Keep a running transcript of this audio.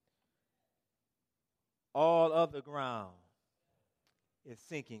All other ground is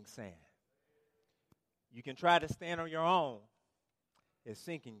sinking sand. You can try to stand on your own. It's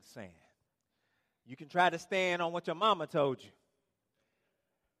sinking sand. You can try to stand on what your mama told you.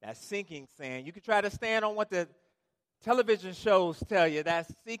 That's sinking sand. You can try to stand on what the television shows tell you.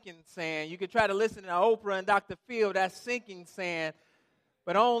 That's sinking sand. You can try to listen to Oprah and Dr. Phil. That's sinking sand.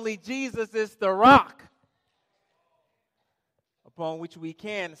 But only Jesus is the rock upon which we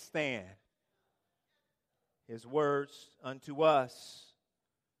can stand. His words unto us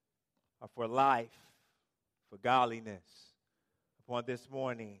are for life, for godliness. Upon this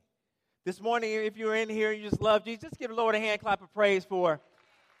morning. This morning, if you're in here and you just love Jesus, just give the Lord a hand clap of praise for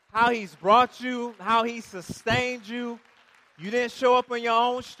how He's brought you, how He sustained you. You didn't show up in your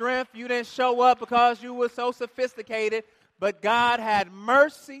own strength. You didn't show up because you were so sophisticated. But God had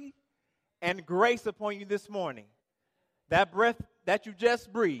mercy and grace upon you this morning. That breath that you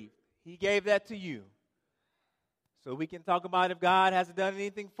just breathed, He gave that to you. So we can talk about if God hasn't done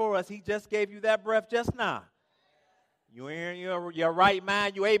anything for us. He just gave you that breath just now. You're in your right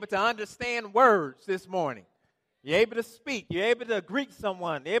mind. You're able to understand words this morning. You're able to speak. You're able to greet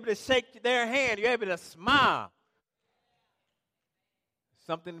someone. You're able to shake their hand. You're able to smile.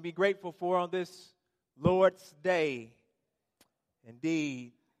 Something to be grateful for on this Lord's Day.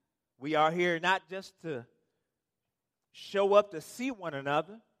 Indeed, we are here not just to show up to see one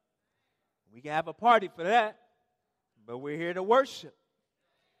another. We can have a party for that. But we're here to worship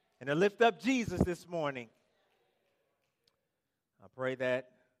and to lift up Jesus this morning. I pray that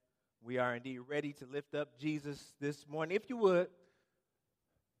we are indeed ready to lift up Jesus this morning. If you would,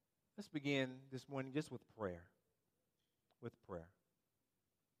 let's begin this morning just with prayer. With prayer.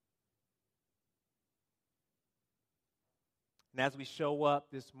 And as we show up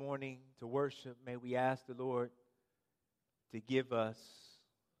this morning to worship, may we ask the Lord to give us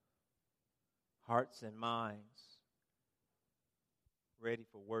hearts and minds ready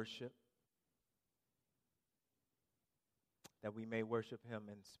for worship, that we may worship Him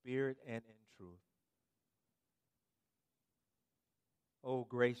in spirit and in truth. Oh,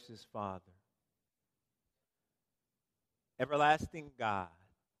 gracious Father, everlasting God,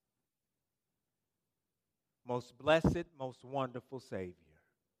 most blessed, most wonderful Savior.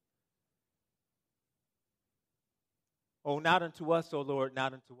 Oh, not unto us, O Lord,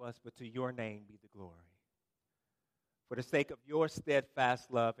 not unto us, but to your name be the glory. For the sake of your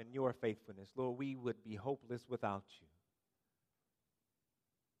steadfast love and your faithfulness, Lord, we would be hopeless without you.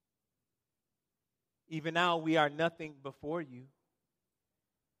 Even now, we are nothing before you.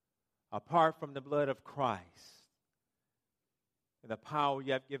 Apart from the blood of Christ and the power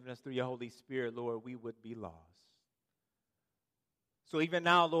you have given us through your Holy Spirit, Lord, we would be lost. So even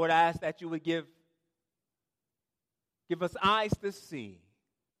now, Lord, I ask that you would give us eyes to see,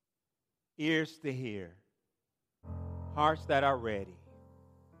 ears to hear, hearts that are ready.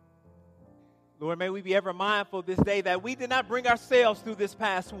 Lord, may we be ever mindful this day that we did not bring ourselves through this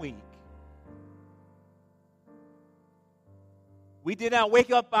past week. We did not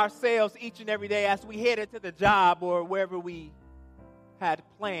wake up ourselves each and every day as we headed to the job or wherever we had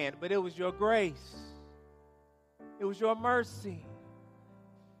planned, but it was your grace. It was your mercy.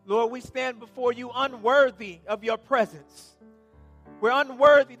 Lord, we stand before you unworthy of your presence. We're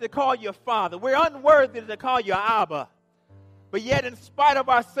unworthy to call you Father. We're unworthy to call you Abba. But yet, in spite of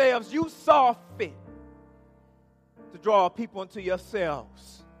ourselves, you saw fit to draw people into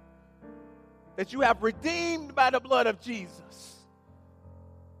yourselves. That you have redeemed by the blood of Jesus.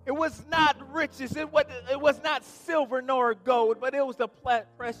 It was not riches. It was not silver nor gold, but it was the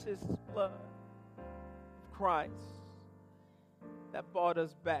precious blood of Christ that brought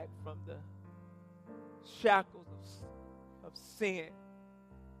us back from the shackles of sin,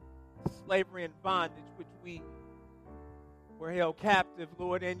 slavery, and bondage, which we were held captive,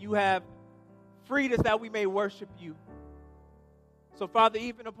 Lord, and you have freed us that we may worship you. So, Father,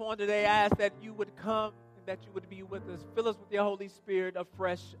 even upon today, I ask that you would come and that you would be with us. Fill us with your Holy Spirit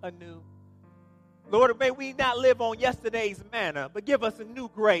afresh, anew. Lord, may we not live on yesterday's manna, but give us a new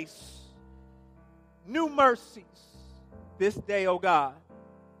grace, new mercies this day, oh God.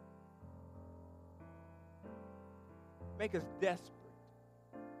 Make us desperate.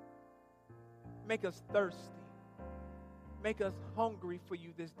 Make us thirsty. Make us hungry for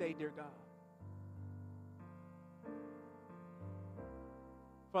you this day, dear God.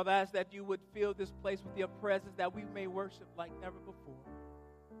 Father, I ask that you would fill this place with your presence, that we may worship like never before.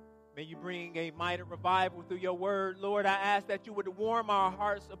 May you bring a mighty revival through your word. Lord, I ask that you would warm our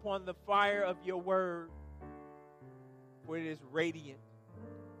hearts upon the fire of your word, for it is radiant.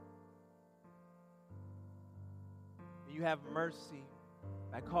 May you have mercy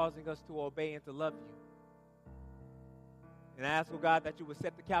by causing us to obey and to love you. And I ask, oh God, that you would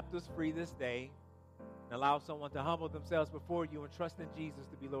set the captives free this day and allow someone to humble themselves before you and trust in Jesus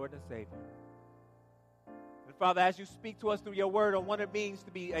to be Lord and Savior. And Father, as you speak to us through your word on what it means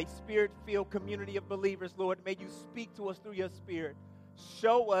to be a spirit-filled community of believers, Lord, may you speak to us through your spirit.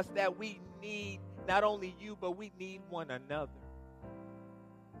 Show us that we need not only you, but we need one another.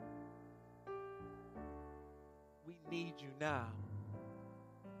 We need you now.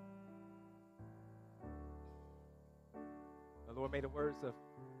 The Lord, may the words of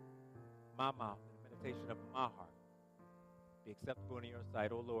my mouth and the meditation of my heart be acceptable in your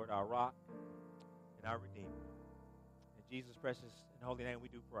sight, O Lord, our rock and our redeemer. In Jesus' precious and holy name we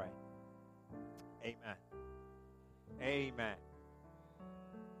do pray. Amen. Amen.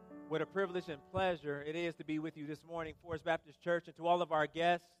 What a privilege and pleasure it is to be with you this morning, Forest Baptist Church, and to all of our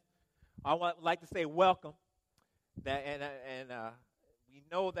guests. I would like to say welcome. We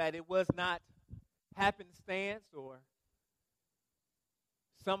know that it was not happenstance or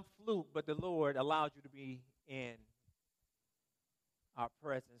some fluke, but the Lord allowed you to be in our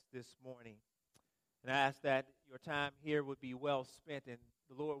presence this morning. And I ask that your time here would be well spent, and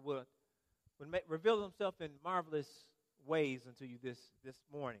the Lord would reveal himself in marvelous ways unto you this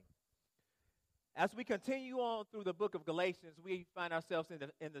morning. As we continue on through the book of Galatians, we find ourselves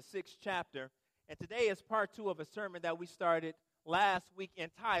in the 6th chapter, and today is part 2 of a sermon that we started last week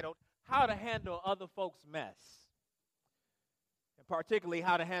entitled, How to Handle Other Folks' Mess, and particularly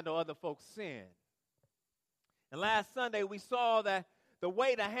how to handle other folks' sin. And last Sunday, we saw that the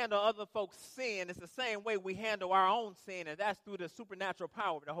way to handle other folks' sin is the same way we handle our own sin, and that's through the supernatural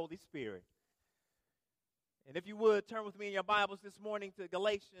power of the Holy Spirit. And if you would, turn with me in your Bibles this morning to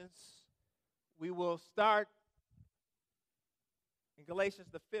Galatians. We will start in Galatians,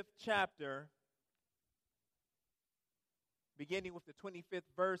 the 5th chapter, beginning with the 25th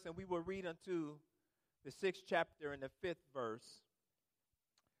verse, and we will read unto the 6th chapter and the 5th verse.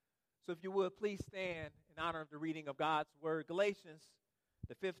 So if you would, please stand in honor of the reading of God's word. Galatians,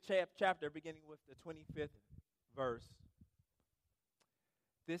 the 5th chapter, beginning with the 25th verse.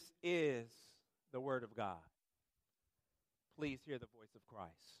 This is the word of God. Please hear the voice of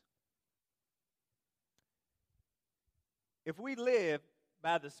Christ. If we live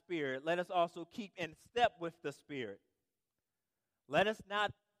by the Spirit, let us also keep in step with the Spirit. Let us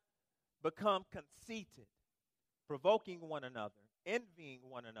not become conceited, provoking one another, envying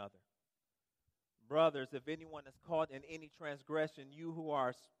one another. Brothers, if anyone is caught in any transgression, you who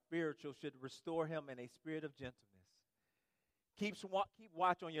are spiritual should restore him in a spirit of gentleness. Keep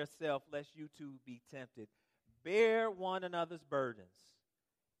watch on yourself, lest you too be tempted. Bear one another's burdens,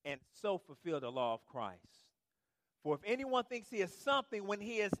 and so fulfill the law of Christ. For if anyone thinks he is something when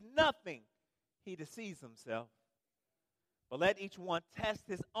he is nothing, he deceives himself. But let each one test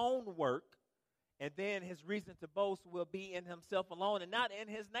his own work, and then his reason to boast will be in himself alone and not in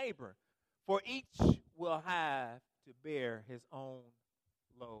his neighbor. For each will have to bear his own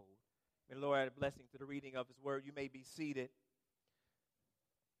load. May the Lord add a blessing to the reading of his word. You may be seated.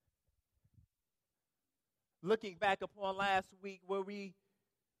 Looking back upon last week where we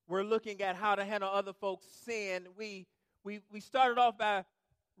were looking at how to handle other folks' sin, we started off by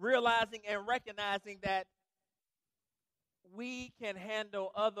realizing and recognizing that we can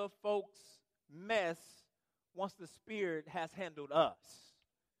handle other folks' mess once the Spirit has handled us.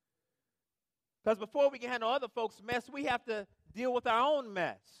 Because before we can handle other folks' mess, we have to deal with our own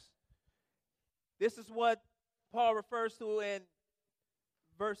mess. This is what Paul refers to in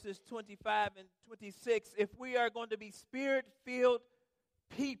verses 25 and 26. If we are going to be Spirit-filled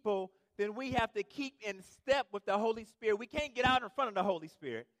people, then we have to keep in step with the Holy Spirit. We can't get out in front of the Holy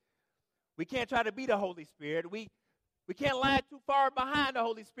Spirit. We can't try to be the Holy Spirit. We can't lag too far behind the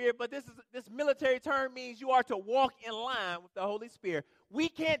Holy Spirit, but this military term means you are to walk in line with the Holy Spirit. We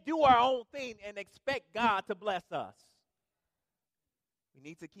can't do our own thing and expect God to bless us. We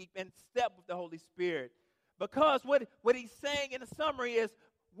need to keep in step with the Holy Spirit, because what he's saying in the summary is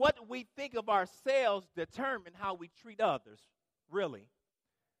what we think of ourselves determine how we treat others, really.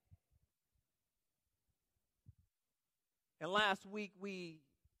 And last week we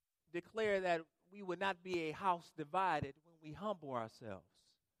declared that we would not be a house divided when we humble ourselves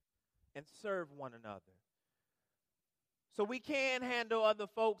and serve one another. So we can handle other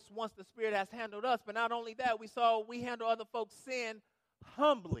folks once the Spirit has handled us. But not only that, we handle other folks' sin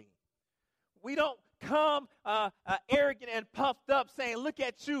humbly. We don't come arrogant and puffed up saying, look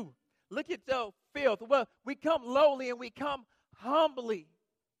at you, look at your filth. Well, we come lowly and we come humbly,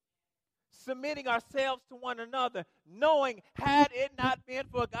 submitting ourselves to one another, knowing had it not been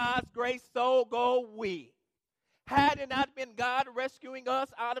for God's grace, so go we. Had it not been God rescuing us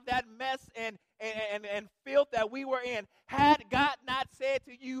out of that mess and filth that we were in, had God not said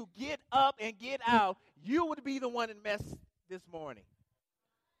to you, get up and get out, you would be the one in mess this morning.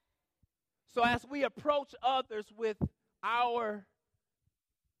 So as we approach others with our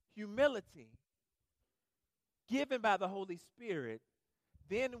humility, given by the Holy Spirit,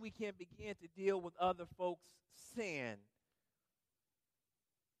 then we can begin to deal with other folks' sin.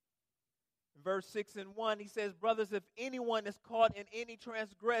 In verse 6 and 1, he says, brothers, if anyone is caught in any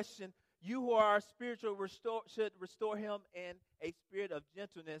transgression, you who are spiritual should restore him in a spirit of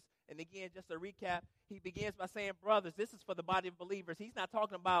gentleness. And again, just a recap, he begins by saying, brothers, this is for the body of believers. He's not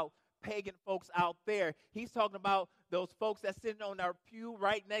talking about pagan folks out there. He's talking about those folks that's sitting on our pew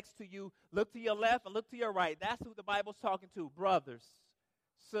right next to you. Look to your left and look to your right. That's who the Bible's talking to, brothers,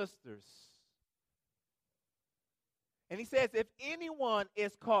 sisters. And he says, if anyone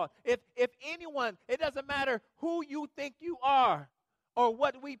is caught, if anyone, it doesn't matter who you think you are or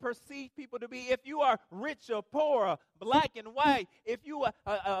what we perceive people to be, if you are rich or poor, or black and white, if you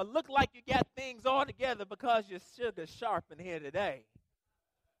look like you got things all together because your sugar's sharpened here today,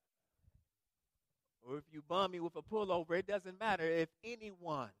 or if you bum me with a pullover, it doesn't matter. If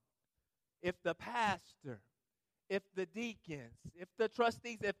anyone, if the pastor, if the deacons, if the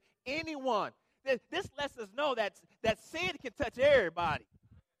trustees, if anyone, this lets us know that sin can touch everybody.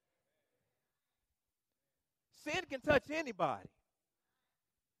 Sin can touch anybody.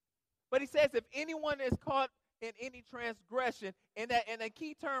 But he says if anyone is caught in any transgression, and a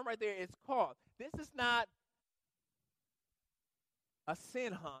key term right there is caught. This is not a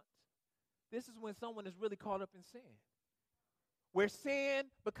sin hunt. This is when someone is really caught up in sin. Where sin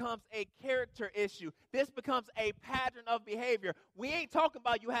becomes a character issue. This becomes a pattern of behavior. We ain't talking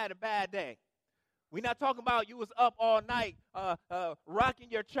about you had a bad day. We're not talking about you was up all night rocking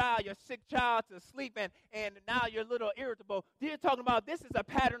your child, your sick child to sleep, and now you're a little irritable. You're talking about this is a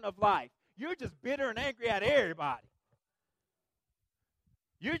pattern of life. You're just bitter and angry at everybody.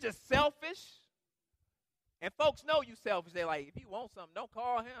 You're just selfish. And folks know you selfish. They're like, if you want something, don't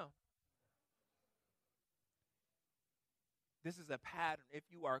call him. This is a pattern. If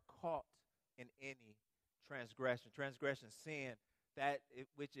you are caught in any transgression, sin,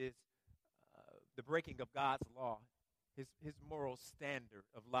 which is the breaking of God's law, his moral standard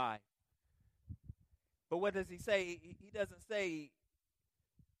of life. But what does he say? He doesn't say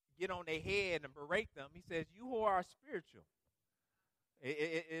get on their head and berate them. He says, you who are spiritual.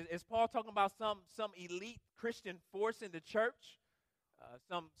 Is Paul talking about some elite Christian force in the church?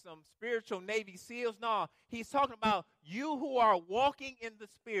 Some spiritual Navy SEALs? No, he's talking about you who are walking in the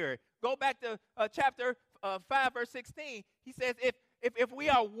Spirit. Go back to chapter 5, verse 16. He says, if we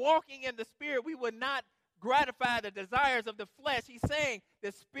are walking in the Spirit, we would not gratify the desires of the flesh. He's saying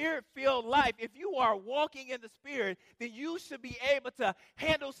the Spirit-filled life, if you are walking in the Spirit, then you should be able to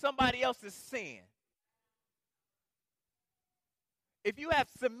handle somebody else's sin. If you have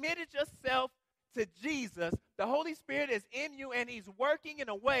submitted yourself to Jesus, the Holy Spirit is in you, and he's working in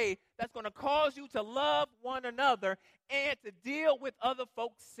a way that's going to cause you to love one another and to deal with other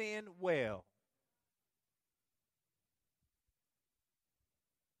folks' sin well.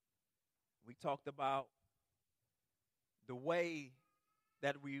 We talked about the way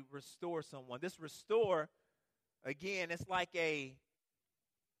that we restore someone. This restore, again, it's like a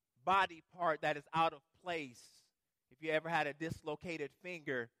body part that is out of place. If you ever had a dislocated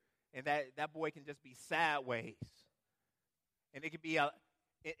finger, and that boy can just be sideways. And it can be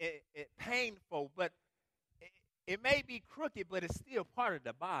painful, but it may be crooked, but it's still part of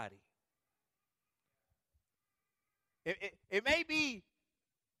the body. It may be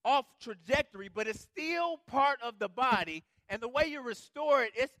off trajectory, but it's still part of the body. And the way you restore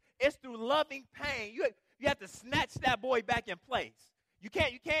it, it's through loving pain. You have to snatch that boy back in place. You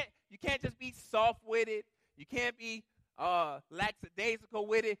can't just be soft with it. You can't be lackadaisical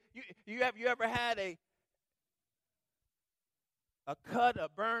with it. You ever had a cut, a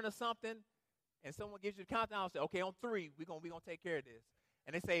burn, or something, and someone gives you the countdown and say, "Okay, on 3, we're gonna take care of this."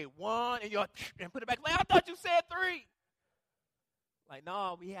 And they say 1, and you and put it back. Like, I thought you said 3. Like,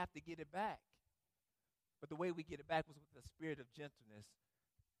 no, we have to get it back. But the way we get it back was with the spirit of gentleness.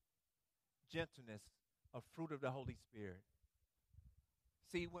 Gentleness, a fruit of the Holy Spirit.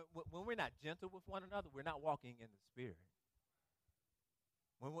 See, when we're not gentle with one another, we're not walking in the Spirit.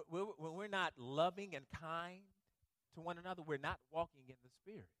 When we're not loving and kind to one another, we're not walking in the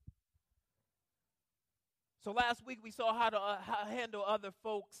Spirit. So last week we saw how to handle other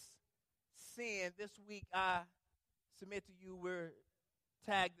folks' sin. This week I submit to you, we're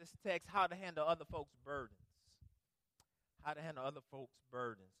tagged this text, how to handle other folks' burdens. How to handle other folks'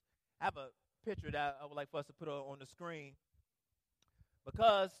 burdens. I have a picture that I would like for us to put on the screen,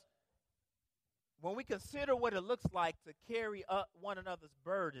 because when we consider what it looks like to carry up one another's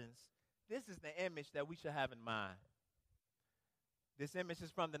burdens, this is the image that we should have in mind. This image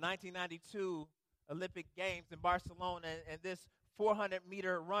is from the 1992 Olympic Games in Barcelona, and this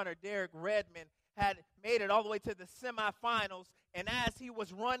 400-meter runner, Derek Redmond, had made it all the way to the semifinals, and as he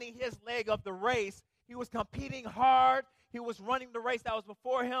was running his leg of the race, he was competing hard. He was running the race that was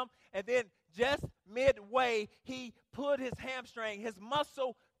before him, and then just midway, he pulled his hamstring. His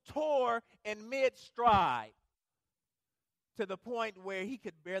muscle tore in mid-stride to the point where he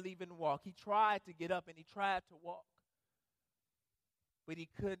could barely even walk. He tried to get up, and he tried to walk, but he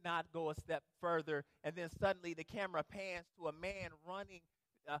could not go a step further. And then suddenly the camera pans to a man running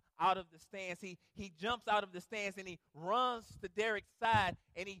out of the stands. He jumps out of the stands, and he runs to Derek's side,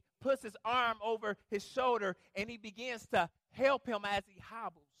 and he puts his arm over his shoulder, and he begins to help him as he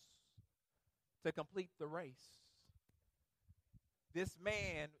hobbles to complete the race. This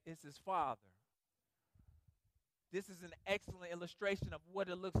man is his father. This is an excellent illustration of what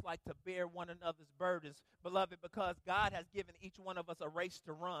it looks like to bear one another's burdens, beloved, because God has given each one of us a race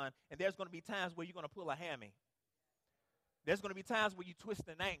to run, and there's going to be times where you're going to pull a hammy. There's going to be times where you twist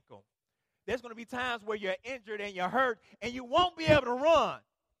an ankle. There's going to be times where you're injured and you're hurt, and you won't be able to run.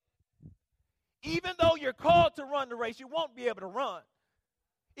 Even though you're called to run the race, you won't be able to run.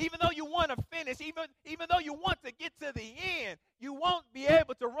 Even though you want to finish, even though you want to get to the end, you won't be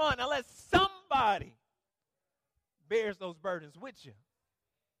able to run unless somebody bears those burdens with you.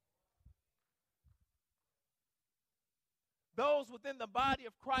 Those within the body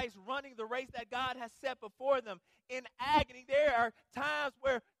of Christ running the race that God has set before them in agony. There are times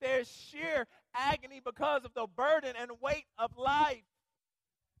where there's sheer agony because of the burden and weight of life.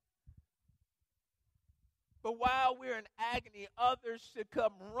 But while we're in agony, others should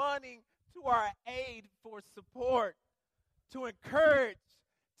come running to our aid for support, to encourage,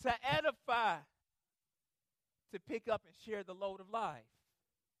 to edify, to pick up and share the load of life.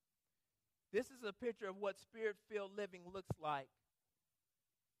 This is a picture of what spirit-filled living looks like.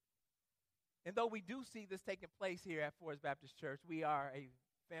 And though we do see this taking place here at Forest Baptist Church, we are a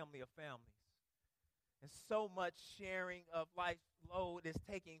family of families. And so much sharing of life's load is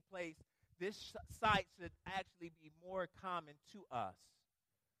taking place. This site should actually be more common to us.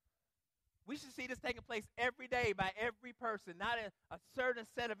 We should see this taking place every day by every person, not a certain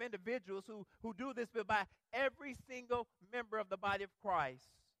set of individuals who do this, but by every single member of the body of Christ.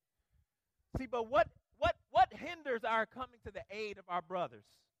 See, but what hinders our coming to the aid of our brothers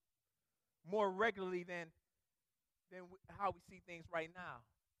more regularly than how we see things right now?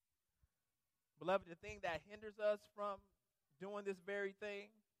 Beloved, the thing that hinders us from doing this very thing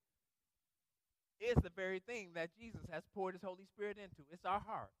is the very thing that Jesus has poured his Holy Spirit into. It's our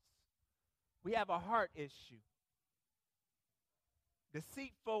hearts. We have a heart issue.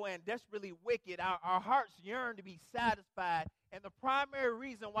 Deceitful and desperately wicked, our hearts yearn to be satisfied. And the primary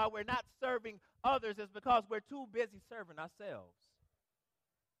reason why we're not serving others is because we're too busy serving ourselves.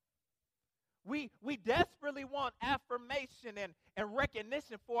 We desperately want affirmation and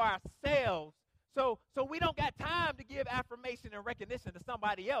recognition for ourselves. So we don't got time to give affirmation and recognition to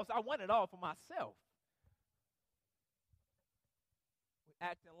somebody else. I want it all for myself. We're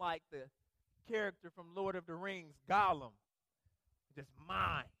acting like the character from Lord of the Rings, Gollum. Just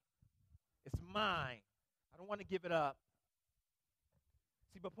mine. It's mine. I don't want to give it up.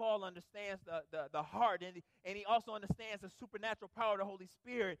 See, but Paul understands the heart, and he also understands the supernatural power of the Holy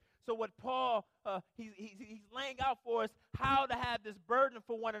Spirit. So what Paul, he's laying out for us how to have this burden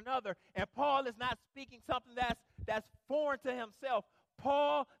for one another. And Paul is not speaking something that's foreign to himself.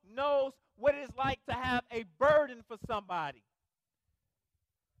 Paul knows what it is like to have a burden for somebody.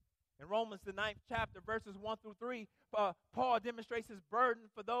 In Romans, the 9th chapter, verses 1 through 3, Paul demonstrates his burden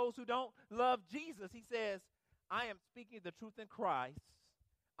for those who don't love Jesus. He says, I am speaking the truth in Christ.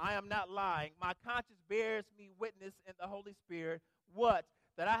 I am not lying. My conscience bears me witness in the Holy Spirit. What?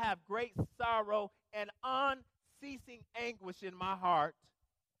 That I have great sorrow and unceasing anguish in my heart.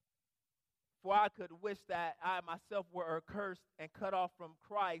 For I could wish that I myself were accursed and cut off from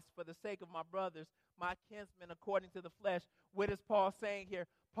Christ for the sake of my brothers, my kinsmen according to the flesh. What is Paul saying here?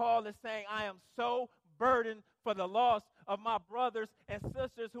 Paul is saying, I am so burdened for the loss of my brothers and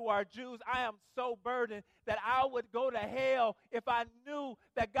sisters who are Jews. I am so burdened that I would go to hell if I knew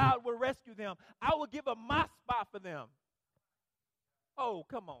that God would rescue them. I would give up my spot for them. Oh,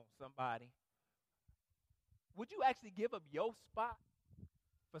 come on, somebody. Would you actually give up your spot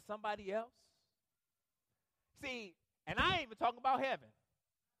for somebody else? See, and I ain't even talking about heaven.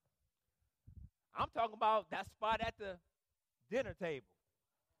 I'm talking about that spot at the dinner table.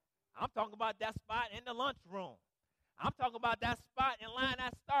 I'm talking about that spot in the lunchroom. I'm talking about that spot in line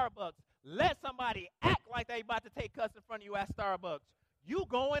at Starbucks. Let somebody act like they about to take cuss in front of you at Starbucks. You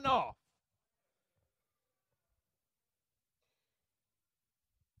going off.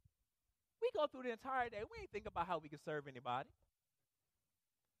 We go through the entire day. We ain't think about how we can serve anybody.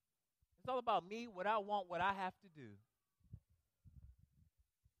 It's all about me, what I want, what I have to do.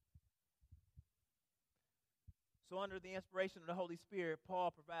 So under the inspiration of the Holy Spirit,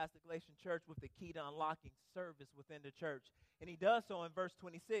 Paul provides the Galatian church with the key to unlocking service within the church. And he does so in verse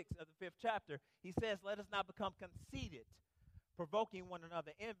 26 of the 5th chapter. He says, let us not become conceited, provoking one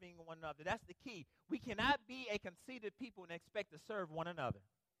another, envying one another. That's the key. We cannot be a conceited people and expect to serve one another.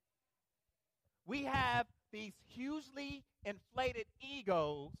 We have these hugely inflated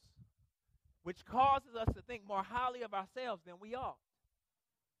egos, which causes us to think more highly of ourselves than we ought.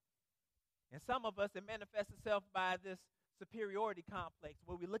 And some of us, it manifests itself by this superiority complex,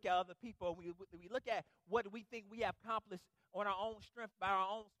 where we look at other people, and we look at what we think we have accomplished on our own strength, by our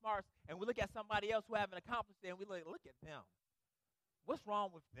own smarts, and we look at somebody else who haven't accomplished it, and we look at them. What's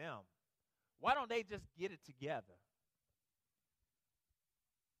wrong with them? Why don't they just get it together?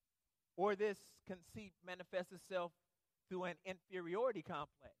 Or this conceit manifests itself through an inferiority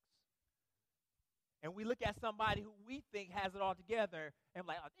complex. And we look at somebody who we think has it all together, and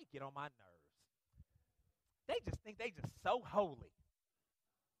like, oh, they get on my nerves. They just think they just so holy.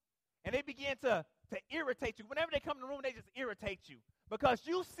 And they begin to irritate you. Whenever they come in the room, they just irritate you because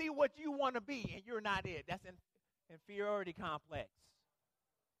you see what you want to be, and you're not it. That's an inferiority complex.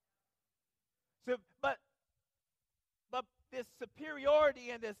 So, but this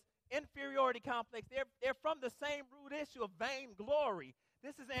superiority and this inferiority complex, they're from the same root issue of vainglory.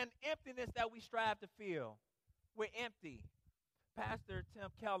 This is an emptiness that we strive to fill. We're empty. Pastor Tim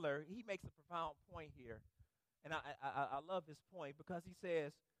Keller, he makes a profound point here. And I love his point because he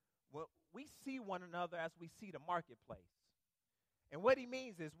says, well, we see one another as we see the marketplace. And what he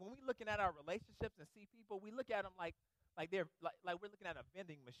means is when we're looking at our relationships and see people, we look at them like we're looking at a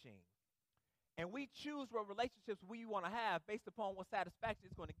vending machine. And we choose what relationships we want to have based upon what satisfaction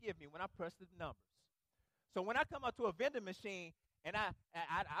it's going to give me when I press the numbers. So when I come up to a vending machine, and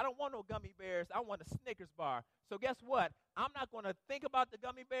I don't want no gummy bears. I want a Snickers bar. So guess what? I'm not going to think about the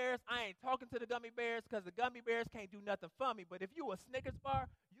gummy bears. I ain't talking to the gummy bears because the gummy bears can't do nothing for me. But if you a Snickers bar,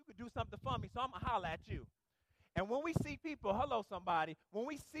 you could do something for me. So I'm going to holler at you. And when we see people, hello somebody, when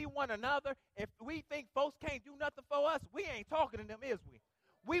we see one another, if we think folks can't do nothing for us, we ain't talking to them, is we?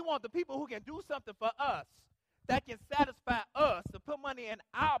 We want the people who can do something for us, that can satisfy us, to put money in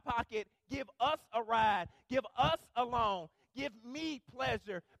our pocket, give us a ride, give us a loan, give me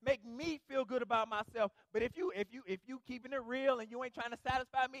pleasure, make me feel good about myself. But if you keeping it real and you ain't trying to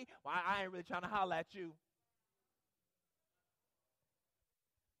satisfy me, well, I ain't really trying to holler at you.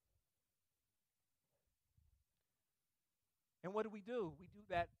 And what do? We do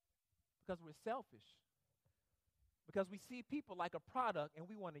that because we're selfish. Because we see people like a product and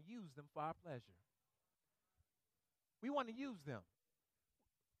we want to use them for our pleasure. We want to use them.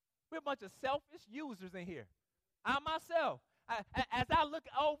 We're a bunch of selfish users in here. I myself, as I look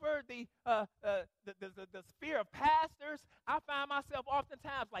over the sphere of pastors, I find myself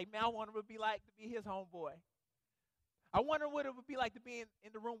oftentimes like, man, I wonder what it would be like to be his homeboy. I wonder what it would be like to be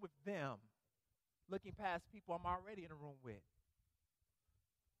in the room with them, looking past people I'm already in the room with.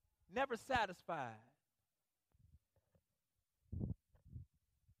 Never satisfied.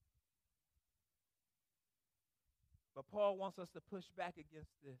 But Paul wants us to push back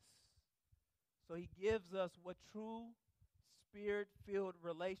against this. So he gives us what true spirit-filled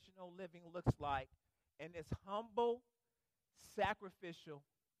relational living looks like in this humble, sacrificial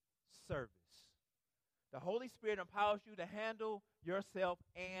service. The Holy Spirit empowers you to handle yourself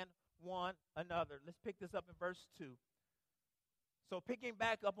and one another. Let's pick this up in verse 2. So picking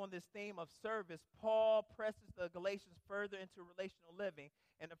back up on this theme of service, Paul presses the Galatians further into relational living.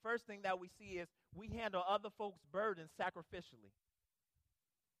 And the first thing that we see is we handle other folks' burdens sacrificially.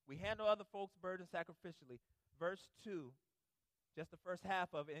 We handle other folks' burdens sacrificially. Verse 2, just the first half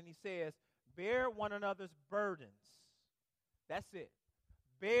of it, and he says, bear one another's burdens. That's it.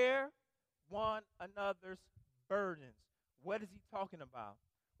 Bear one another's burdens. What is he talking about?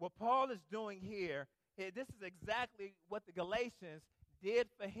 What Paul is doing here, this is exactly what the Galatians did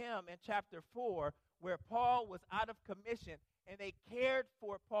for him in chapter 4, where Paul was out of commission, and they cared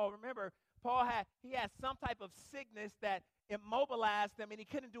for Paul. Remember, Paul had some type of sickness that immobilized him, and he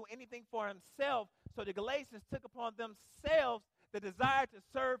couldn't do anything for himself. So the Galatians took upon themselves the desire to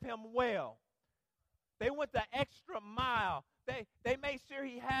serve him well. They went the extra mile. They made sure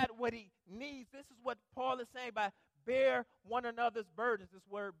he had what he needs. This is what Paul is saying by bear one another's burdens. This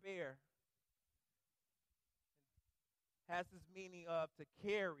word bear has this meaning of to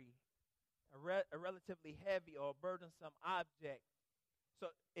carry a relatively heavy or burdensome object. So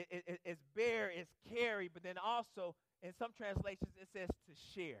it's bear, it's carry, but then also in some translations it says to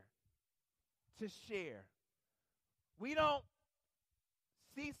share. To share. We don't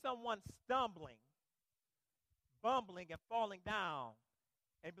see someone stumbling, bumbling, and falling down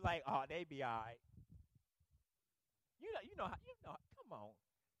and be like, oh, they be all right. Come on.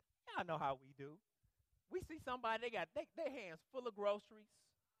 Y'all know how we do. We see somebody, they got their hands full of groceries.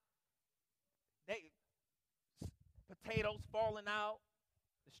 Potatoes falling out,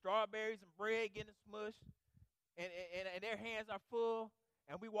 the strawberries and bread getting smushed, and their hands are full,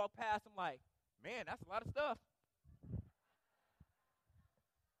 and we walk past them like, man, that's a lot of stuff.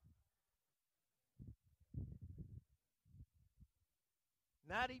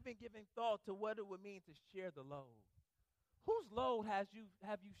 Not even giving thought to what it would mean to share the load. Whose load have you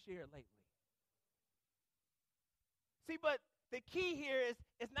shared lately? See, but the key here is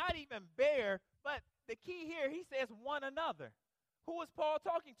it's not even bear, but the key here, he says one another. Who is Paul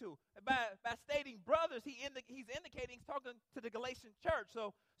talking to? By stating brothers, he's indicating he's talking to the Galatian church.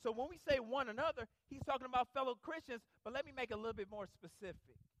 So when we say one another, he's talking about fellow Christians, but let me make it a little bit more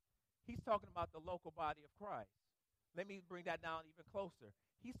specific. He's talking about the local body of Christ. Let me bring that down even closer.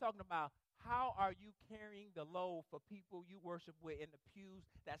 He's talking about how are you carrying the load for people you worship with in the pews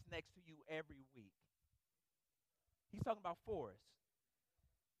that's next to you every week. He's talking about Forrest.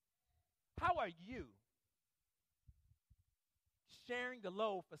 How are you sharing the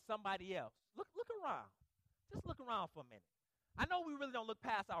load for somebody else? Look around. Just look around for a minute. I know we really don't look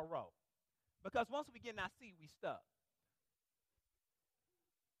past our row because once we get in our seat, we stuck.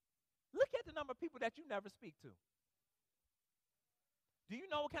 Look at the number of people that you never speak to. Do you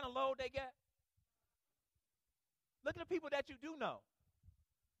know what kind of load they get? Look at the people that you do know.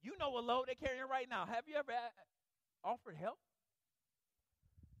 You know what load they're carrying right now. Have you ever offered help?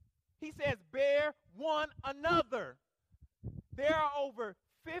 He says, bear one another. There are over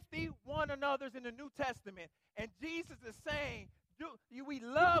 50 one another's in the New Testament. And Jesus is saying, we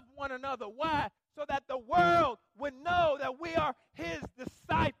love one another. Why? So that the world would know that we are his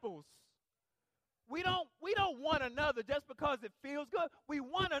disciples. We don't want another just because it feels good. We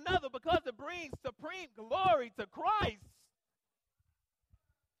want another because it brings supreme glory to Christ.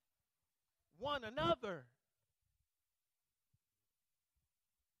 One another.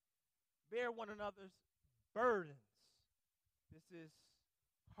 Bear one another's burdens. This is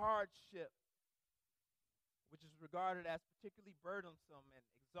hardship, which is regarded as particularly burdensome and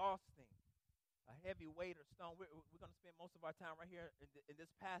exhausting. A heavy weight or stone. We're going to spend most of our time right here in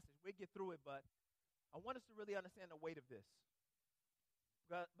this passage. We'll get through it, but I want us to really understand the weight of this.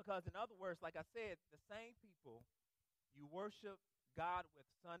 Because in other words, like I said, the same people you worship God with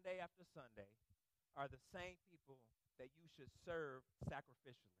Sunday after Sunday are the same people that you should serve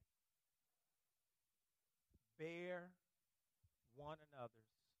sacrificially. Bear one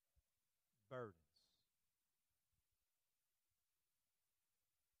another's burdens.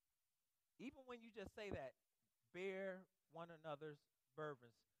 Even when you just say that, bear one another's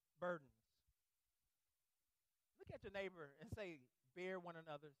burdens. Look at your neighbor and say, bear one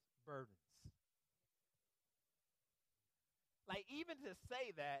another's burdens. Like, even to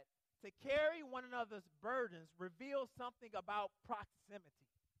say that, to carry one another's burdens reveals something about proximity.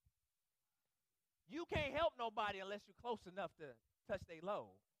 You can't help nobody unless you're close enough to touch their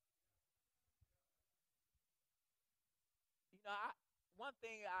load. You know, one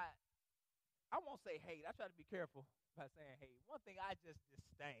thing I won't say hate. I try to be careful by saying hate. One thing I just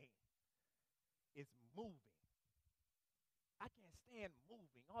disdain is moving. I can't stand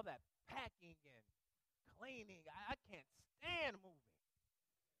moving. All that packing and cleaning. I can't stand moving.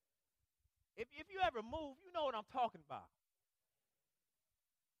 If you ever move, you know what I'm talking about.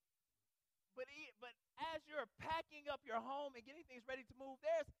 But as you're packing up your home and getting things ready to move,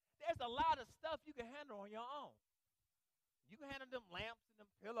 there's a lot of stuff you can handle on your own. You can handle them lamps and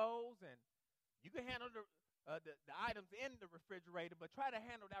them pillows, and you can handle the items in the refrigerator, but try to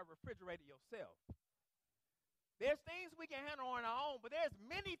handle that refrigerator yourself. There's things we can handle on our own, but there's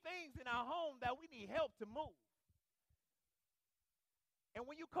many things in our home that we need help to move. And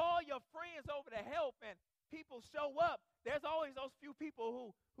when you call your friends over to help and people show up, there's always those few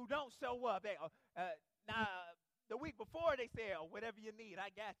people who don't show up. The week before they say, oh, whatever you need, I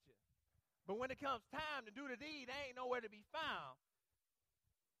got you. But when it comes time to do the deed, they ain't nowhere to be found.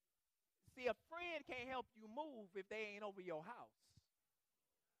 See, a friend can't help you move if they ain't over your house.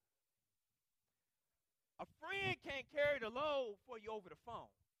 A friend can't carry the load for you over the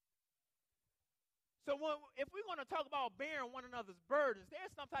phone. So if we're going to talk about bearing one another's burdens,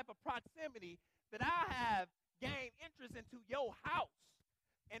 there's some type of proximity that I have gained interest into your house,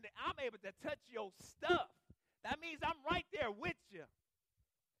 and that I'm able to touch your stuff. That means I'm right there with you.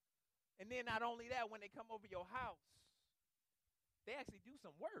 And then not only that, when they come over your house, they actually do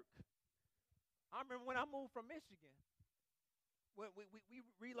some work. I remember when I moved from Michigan, when we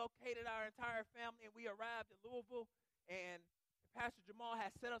relocated our entire family, and we arrived in Louisville, and Pastor Jamal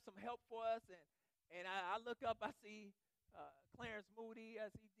had set up some help for us, and I look up, I see Clarence Moody,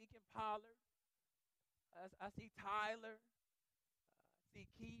 I see Deacon Pollard, I see Tyler, I see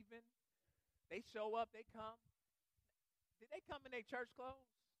Kevin. They show up, they come. Did they come in their church clothes?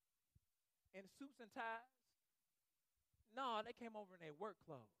 In suits and ties? No, they came over in their work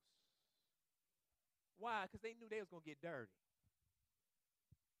clothes. Why? Because they knew they was going to get dirty.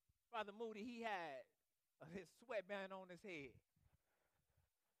 Father Moody, he had his sweatband on his head.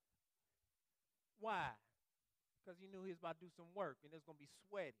 Why? Because he knew he was about to do some work, and it was going to be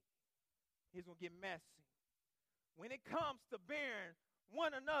sweaty. He was going to get messy. When it comes to bearing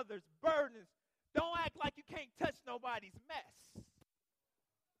one another's burdens, don't act like you can't touch nobody's mess.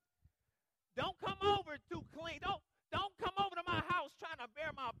 Don't come over too clean. Don't come over to my house trying to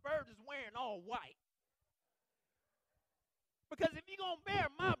bear my burdens wearing all white. Because if you're going to bear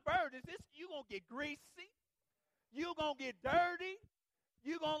my burdens, you're going to get greasy. You're going to get dirty.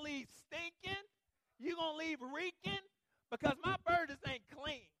 You're going to leave stinking. You're going to leave reeking, because my burdens ain't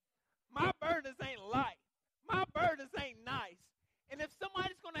clean. My burdens ain't light. My burdens ain't nice. And if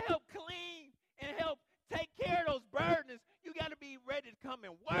somebody's going to help clean and help take care of those burdens, you got to be ready to come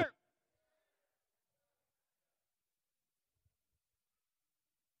and work.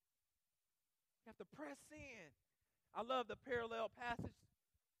 You have to press in. I love the parallel passage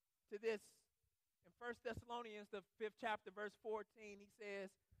to this in 1 Thessalonians, the 5th chapter, verse 14. He says,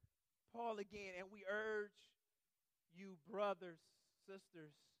 Paul again, and we urge you, brothers,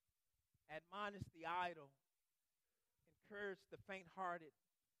 sisters, admonish the idle, encourage the faint-hearted,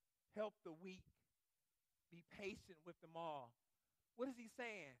 help the weak, be patient with them all. What is he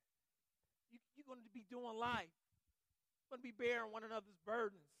saying? You're going to be doing life. You're going to be bearing one another's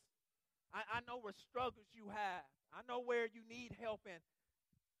burdens. I know what struggles you have. I know where you need help, and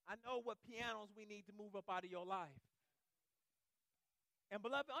I know what pianos we need to move up out of your life. And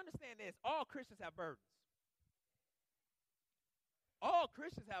beloved, understand this. All Christians have burdens. All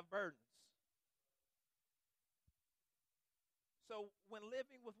Christians have burdens. So when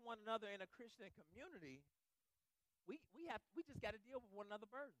living with one another in a Christian community, we just got to deal with one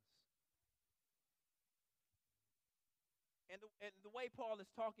another's burdens. And the way Paul is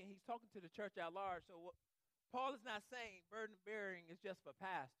talking, he's talking to the church at large. So Paul is not saying burden bearing is just for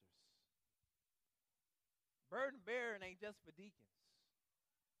pastors. Burden bearing ain't just for deacons.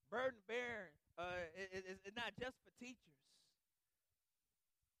 Burden bearing is not just for teachers.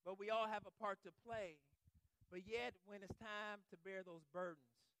 But we all have a part to play. But yet, when it's time to bear those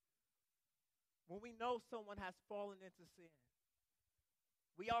burdens, when we know someone has fallen into sin,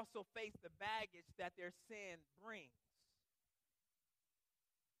 we also face the baggage that their sin brings.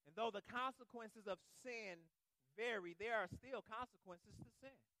 And though the consequences of sin vary, there are still consequences to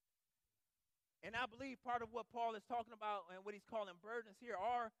sin. And I believe part of what Paul is talking about and what he's calling burdens here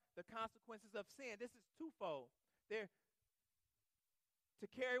are the consequences of sin. This is twofold. To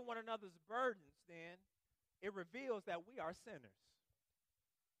carry one another's burdens, then, it reveals that we are sinners.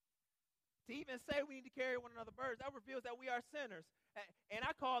 To even say we need to carry one another's burdens, that reveals that we are sinners. And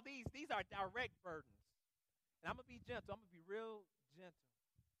I call these are direct burdens. And I'm going to be gentle. I'm going to be real gentle.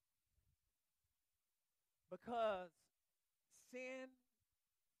 Because sin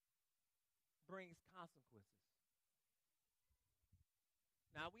brings consequences.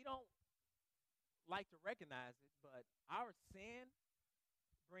 Now, we don't like to recognize it, but our sin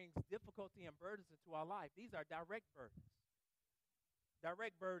brings difficulty and burdens into our life. These are direct burdens.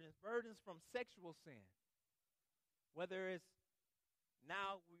 Direct burdens. Burdens from sexual sin. Whether it's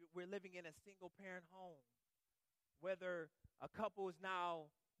now we're living in a single-parent home. Whether a couple is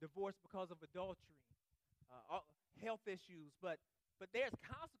now divorced because of adultery. Health issues. But there's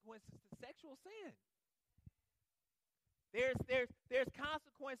consequences to sexual sin. There's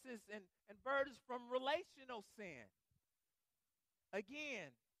consequences and burdens from relational sin.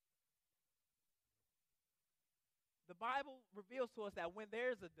 Again, the Bible reveals to us that when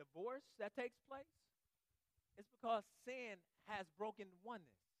there's a divorce that takes place, it's because sin has broken oneness.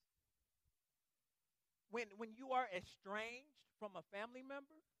 When you are estranged from a family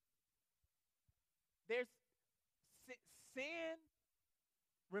member, there's sin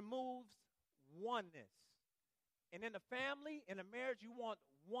removes oneness. And in a family, in a marriage, you want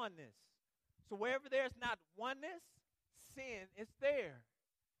oneness. So wherever there's not oneness, sin is there.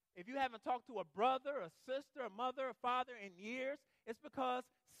 If you haven't talked to a brother, a sister, a mother, a father in years, it's because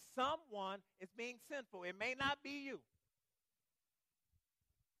someone is being sinful. It may not be you,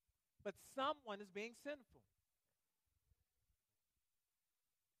 but someone is being sinful.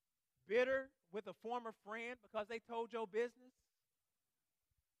 Bitter with a former friend because they told your business.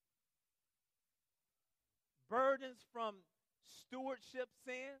 Burdens from stewardship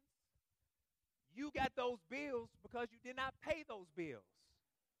sins. You got those bills because you did not pay those bills.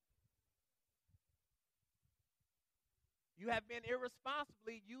 You have been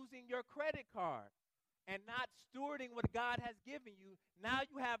irresponsibly using your credit card and not stewarding what God has given you. Now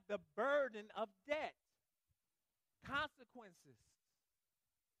you have the burden of debt, consequences.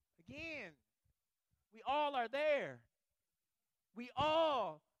 Again, we all are there. We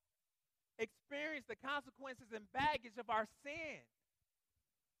all experience the consequences and baggage of our sin.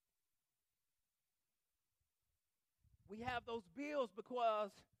 We have those bills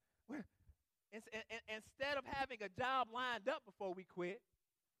because instead of having a job lined up before we quit,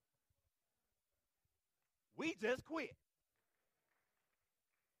 we just quit.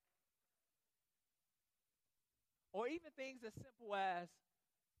 Or even things as simple as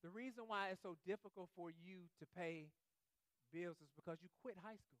the reason why it's so difficult for you to pay bills is because you quit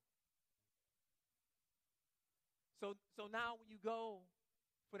high school. So now when you go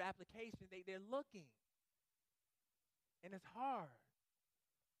for the application, they're looking. And it's hard.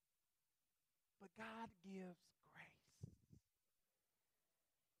 But God gives grace.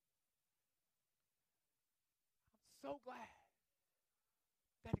 I'm so glad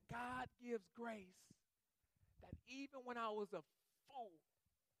that God gives grace, that even when I was a fool,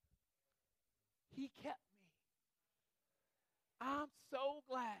 He kept me. I'm so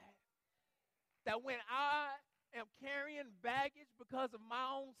glad that when I am carrying baggage because of my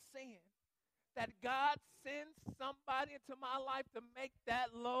own sin, that God sends somebody into my life to make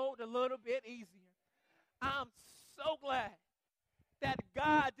that load a little bit easier. I'm so glad that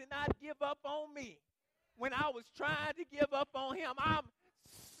God did not give up on me when I was trying to give up on Him. I'm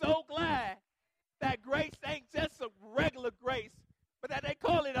so glad that grace ain't just a regular grace, but that they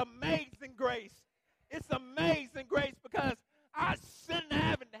call it amazing grace. It's amazing grace because I shouldn't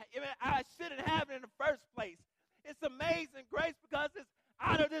have it in the first place. It's amazing grace because it's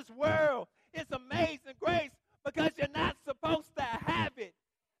out of this world. It's amazing grace because you're not supposed to have it.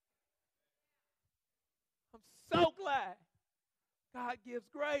 I'm so glad God gives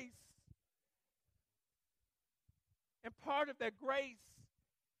grace. And part of that grace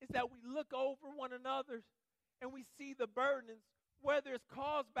is that we look over one another and we see the burdens, whether it's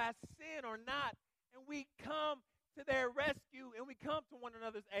caused by sin or not, and we come to their rescue and we come to one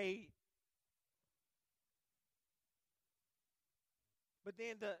another's aid. But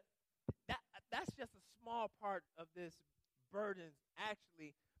then that's just a small part of this burdens,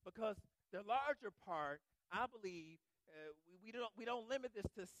 actually, because the larger part, I believe, we don't limit this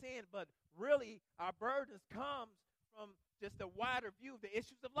to sin, but really our burdens comes from just a wider view of the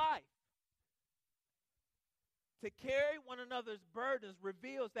issues of life. To carry one another's burdens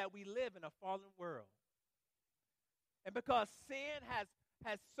reveals that we live in a fallen world. And because sin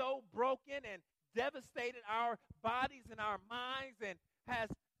has so broken and devastated our bodies and our minds and has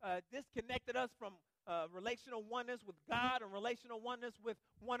disconnected us from relational oneness with God and relational oneness with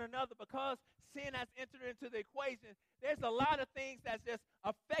one another, because sin has entered into the equation, there's a lot of things that's just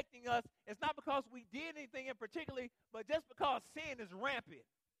affecting us. It's not because we did anything in particular, but just because sin is rampant.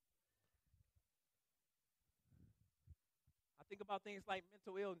 I think about things like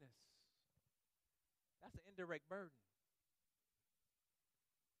mental illness. That's an indirect burden.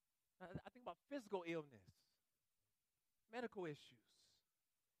 I think about physical illness, medical issues.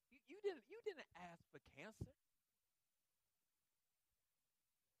 You didn't ask for cancer.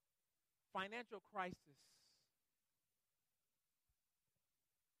 Financial crisis.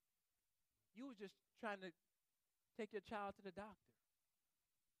 You were just trying to take your child to the doctor.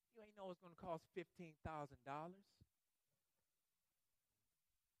 You ain't know it's going to cost $15,000.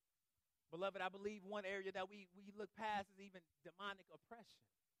 Beloved, I believe one area that we look past is even demonic oppression.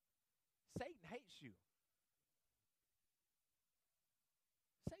 Satan hates you.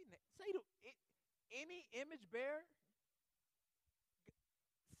 Any image bearer,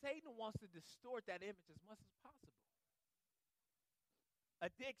 Satan wants to distort that image as much as possible.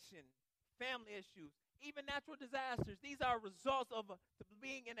 Addiction, family issues, even natural disasters, these are results of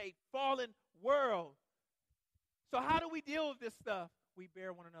being in a fallen world. So how do we deal with this stuff? We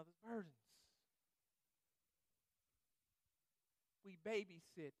bear one another's burdens. We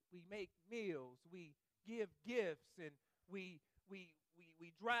babysit, we make meals, we give gifts, and we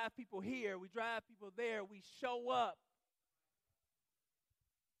we drive people here, we drive people there, we show up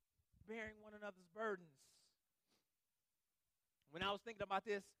bearing one another's burdens. When I was thinking about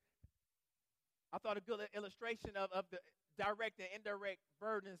this, I thought a good illustration of the direct and indirect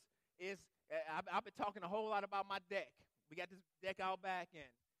burdens is, I've been talking a whole lot about my deck. We got this deck out back, and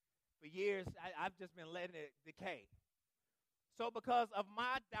for years, I've just been letting it decay. So because of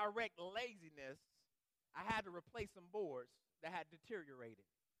my direct laziness, I had to replace some boards that had deteriorated.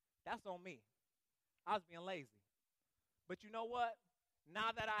 That's on me. I was being lazy. But you know what?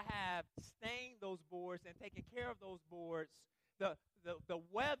 Now that I have stained those boards and taken care of those boards, the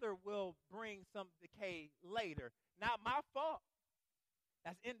weather will bring some decay later. Not my fault.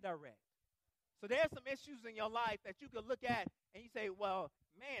 That's indirect. So there's some issues in your life that you could look at and you say, well,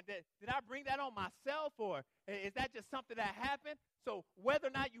 man, did I bring that on myself, or is that just something that happened? So whether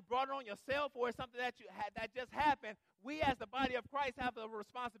or not you brought it on yourself or it's something that you had that just happened, we as the body of Christ have a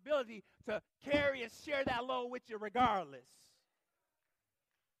responsibility to carry and share that load with you regardless.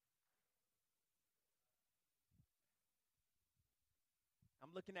 I'm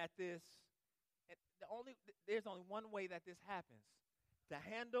looking at this, and there's only one way that this happens. To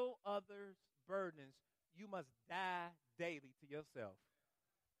handle others' burdens, you must die daily to yourself.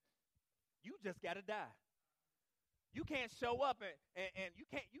 You just got to die. You can't show up and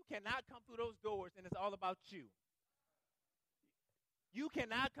you cannot come through those doors and it's all about you. You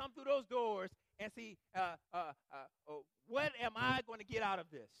cannot come through those doors and see what am I going to get out of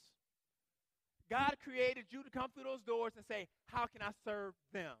this? God created you to come through those doors and say, how can I serve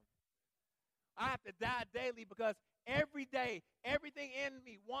them? I have to die daily because every day, everything in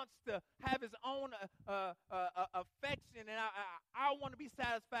me wants to have its own affection, and I want to be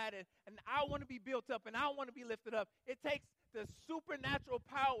satisfied, and I want to be built up, and I want to be lifted up. It takes the supernatural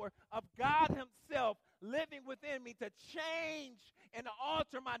power of God himself living within me to change and to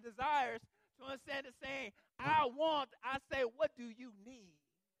alter my desires. So instead of saying, I say, what do you need?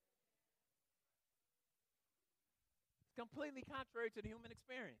 It's completely contrary to the human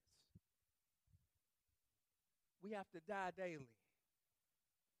experience. We have to die daily.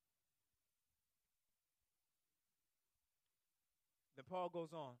 Then Paul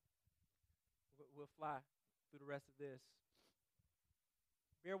goes on. We'll fly through the rest of this.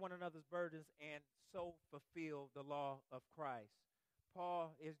 Bear one another's burdens and so fulfill the law of Christ.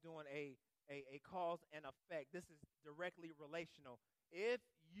 Paul is doing a cause and effect. This is directly relational. If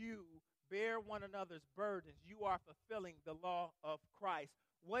you bear one another's burdens, you are fulfilling the law of Christ.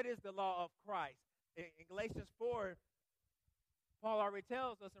 What is the law of Christ? In Galatians 4, Paul already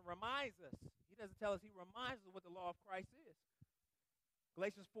tells us and reminds us. He doesn't tell us, he reminds us what the law of Christ is.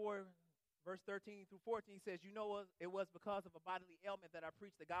 Galatians 4, verse 13 through 14 says, you know it was because of a bodily ailment that I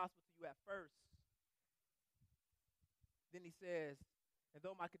preached the gospel to you at first. Then he says, and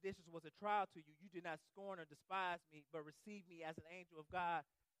though my conditions was a trial to you, you did not scorn or despise me, but received me as an angel of God,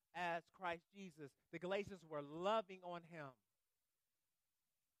 as Christ Jesus. The Galatians were loving on him.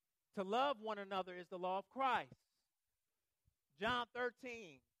 To love one another is the law of Christ. John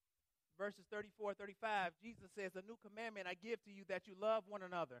 13, verses 34, 35, Jesus says, a new commandment I give to you, that you love one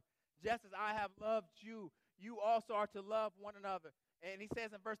another. Just as I have loved you, you also are to love one another. And he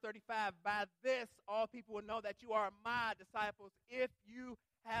says in verse 35, by this all people will know that you are my disciples if you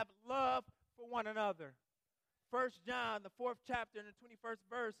have love for one another. 1 John, the 4th chapter, and the 21st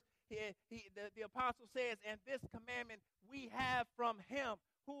verse, the apostle says, and this commandment we have from him.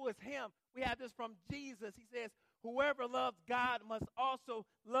 Who is him? We have this from Jesus. He says, whoever loves God must also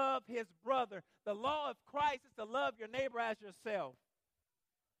love his brother. The law of Christ is to love your neighbor as yourself.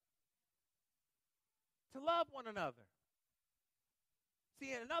 To love one another.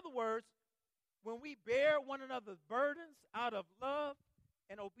 See, in other words, when we bear one another's burdens out of love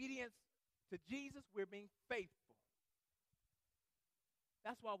and obedience to Jesus, we're being faithful.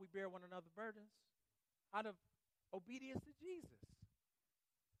 That's why we bear one another's burdens, out of obedience to Jesus.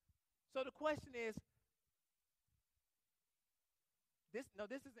 So the question is, this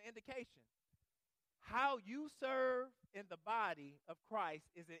is an indication. How you serve in the body of Christ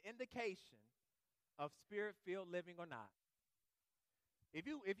is an indication of spirit-filled living or not. If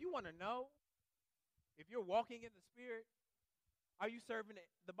you want to know if you're walking in the Spirit, are you serving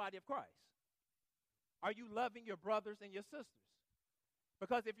the body of Christ? Are you loving your brothers and your sisters?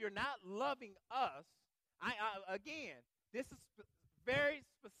 Because if you're not loving us, again, this is very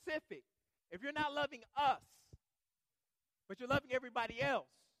specific. If you're not loving us, but you're loving everybody else,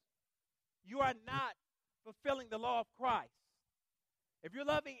 you are not fulfilling the law of Christ. If you're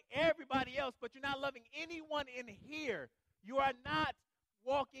loving everybody else, but you're not loving anyone in here, you are not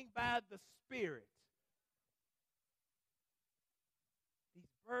walking by the Spirit.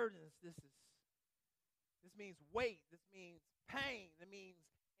 burdens. This means weight. This means pain. It means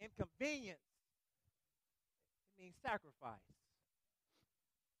inconvenience. It means sacrifice.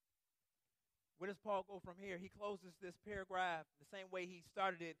 Where does Paul go from here? He closes this paragraph the same way he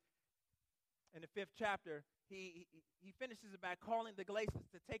started it in the 5th chapter. He finishes it by calling the Galatians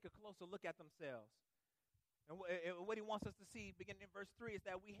to take a closer look at themselves. And what he wants us to see, beginning in verse 3, is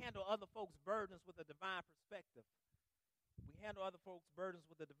that we handle other folks' burdens with a divine perspective. We handle other folks' burdens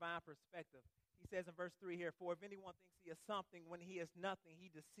with a divine perspective. He says in verse 3 here, for if anyone thinks he is something when he is nothing,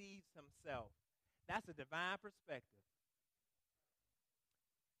 he deceives himself. That's a divine perspective.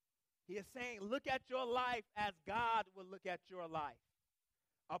 He is saying, look at your life as God will look at your life.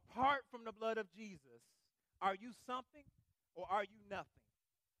 Apart from the blood of Jesus, are you something or are you nothing?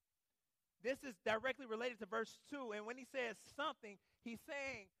 This is directly related to verse 2. And when he says something, he's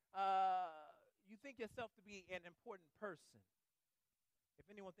saying you think yourself to be an important person. If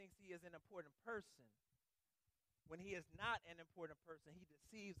anyone thinks he is an important person, when he is not an important person, he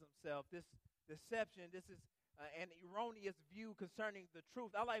deceives himself. This deception, this is an erroneous view concerning the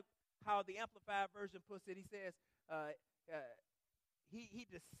truth. I like how the Amplified Version puts it. He says he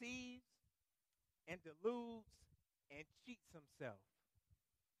deceives and deludes and cheats himself.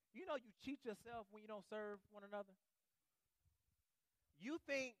 You know you cheat yourself when you don't serve one another? You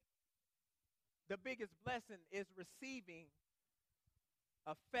think the biggest blessing is receiving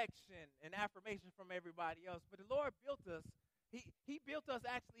affection and affirmation from everybody else. But the Lord built us, he built us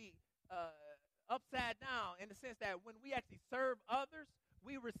actually upside down in the sense that when we actually serve others,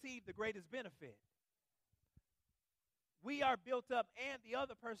 we receive the greatest benefit. We are built up and the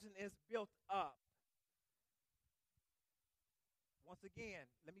other person is built up. Once again,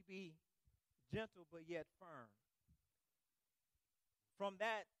 let me be gentle but yet firm. From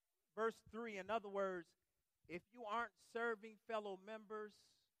that, verse 3, in other words, if you aren't serving fellow members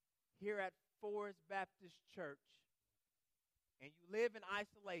here at Forest Baptist Church and you live in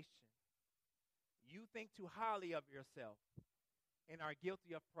isolation, you think too highly of yourself and are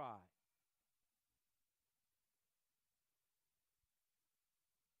guilty of pride.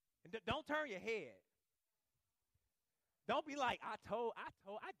 And don't turn your head. Don't be like, I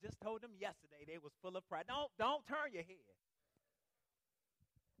just told them yesterday they was full of pride. Don't turn your head.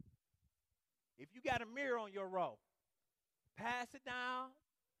 If you got a mirror on your row, pass it down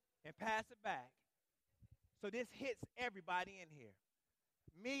and pass it back. So this hits everybody in here.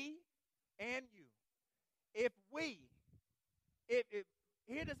 Me and you. If we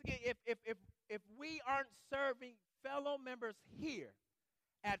aren't serving fellow members here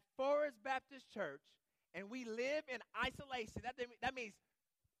at Forest Baptist Church and we live in isolation, that means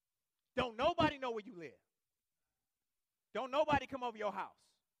don't nobody know where you live. Don't nobody come over your house.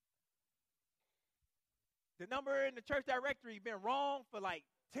 The number in the church directory has been wrong for like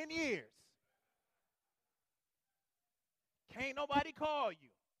 10 years. Can't nobody call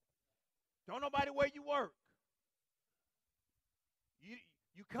you. Don't nobody where you work.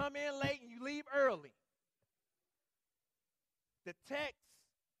 You come in late and you leave early. The text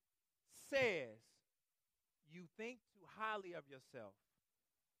says you think too highly of yourself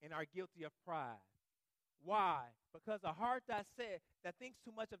and are guilty of pride. Why? Because a heart that thinks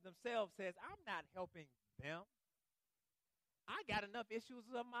too much of themselves says, I'm not helping them. I got enough issues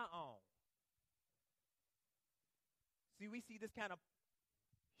of my own. See, we see this kind of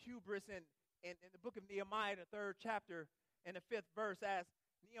hubris in the book of Nehemiah, the 3rd chapter, and the 5th verse, as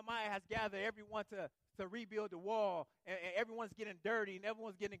Nehemiah has gathered everyone to rebuild the wall, and everyone's getting dirty, and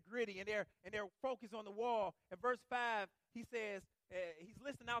everyone's getting gritty, and they're focused on the wall. In verse 5, he says, he's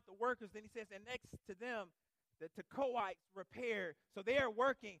listing out the workers, then he says, and next to them, the Tekoites repaired. So they are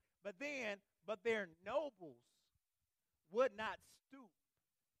working, but their nobles would not stoop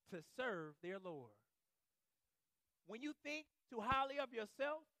to serve their Lord. When you think too highly of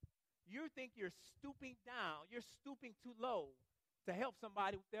yourself, you think you're stooping down, you're stooping too low to help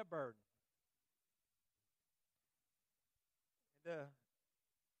somebody with their burden. In the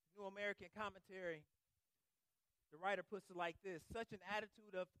New American Commentary, the writer puts it like this: such an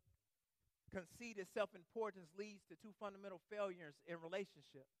attitude of conceited self-importance leads to two fundamental failures in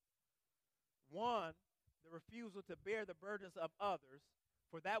relationship. One, the refusal to bear the burdens of others,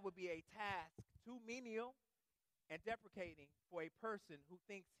 for that would be a task too menial and deprecating for a person who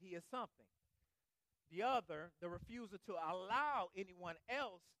thinks he is something. The other, the refusal to allow anyone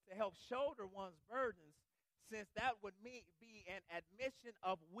else to help shoulder one's burdens, since that would be an admission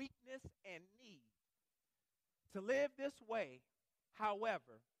of weakness and need. To live this way,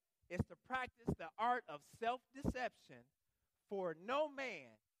 however, is to practice the art of self-deception, for no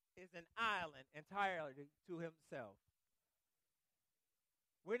man is an island entirely to himself.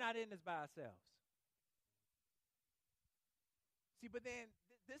 We're not in this by ourselves. See, but then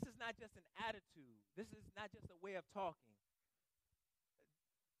this is not just an attitude. This is not just a way of talking.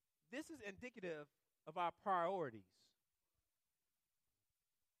 This is indicative of our priorities.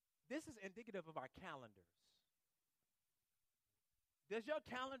 This is indicative of our calendars. Does your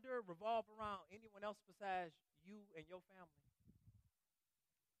calendar revolve around anyone else besides you and your family?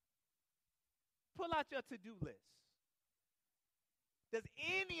 Pull out your to-do list. Does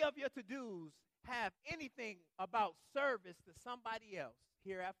any of your to-dos have anything about service to somebody else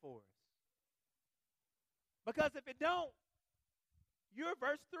here at Forest? Because if it don't, you're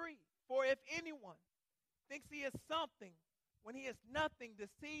verse 3. For if anyone thinks he is something when he is nothing,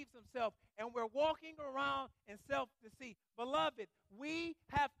 deceives himself, and we're walking around in self-deceit. Beloved, we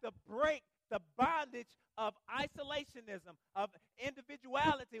have to break the bondage of isolationism, of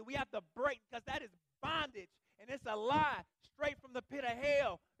individuality. We have to break, because that is bondage, and it's a lie straight from the pit of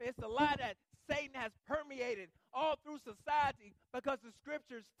hell. It's a lie that Satan has permeated all through society, because the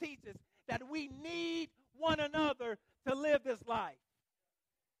scriptures teach us that we need one another to live this life.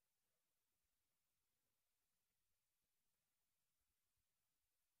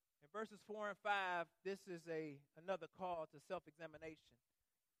 Verses 4 and 5, this is another call to self-examination.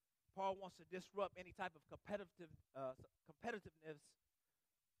 Paul wants to disrupt any type of competitiveness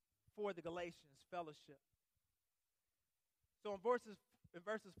for the Galatians fellowship. So in verses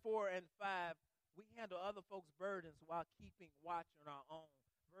 4 and 5, we handle other folks' burdens while keeping watch on our own.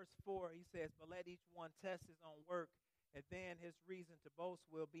 Verse 4, he says, but let each one test his own work, and then his reason to boast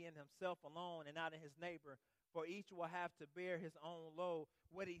will be in himself alone and not in his neighbor. For each will have to bear his own load.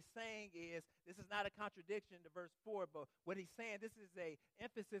 What he's saying is, this is not a contradiction to verse 4, but what he's saying, this is a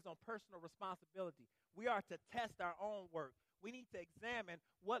emphasis on personal responsibility. We are to test our own work. We need to examine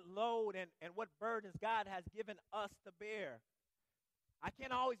what load and what burdens God has given us to bear. I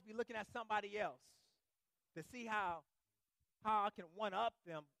can't always be looking at somebody else to see how I can one-up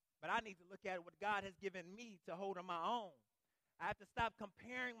them, but I need to look at what God has given me to hold on my own. I have to stop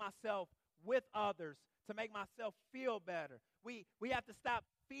comparing myself with others to make myself feel better. We have to stop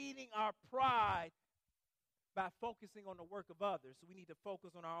feeding our pride by focusing on the work of others. We need to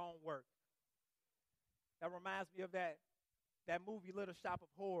focus on our own work. That reminds me of that movie, Little Shop of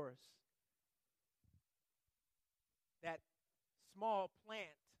Horrors. That small plant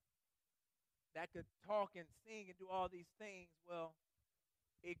that could talk and sing and do all these things, well,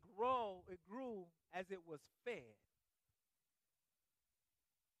 it grew as it was fed.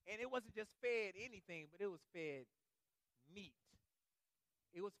 And it wasn't just fed anything, but it was fed meat.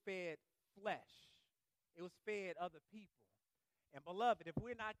 It was fed flesh. It was fed other people. And beloved, if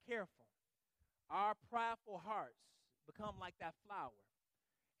we're not careful, our prideful hearts become like that flower.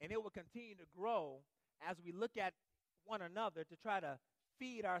 And it will continue to grow as we look at one another to try to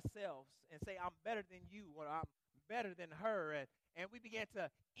feed ourselves and say, I'm better than you, or I'm better than her. And we begin to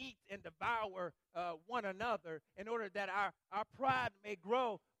eat and devour one another in order that our pride may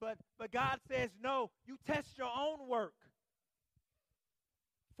grow. But God says, no, you test your own work.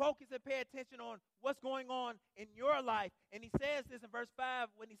 Focus and pay attention on what's going on in your life. And he says this in verse 5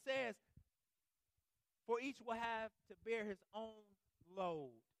 when he says, for each will have to bear his own load.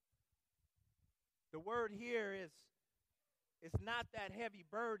 The word here is not that heavy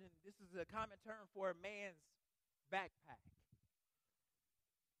burden. This is a common term for a man's backpack.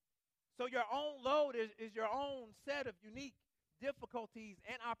 So your own load is your own set of unique difficulties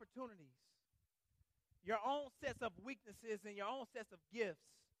and opportunities. Your own sets of weaknesses and your own sets of gifts.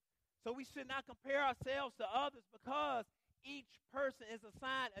 So we should not compare ourselves to others, because each person is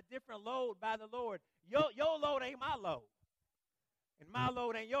assigned a different load by the Lord. Your load ain't my load, and my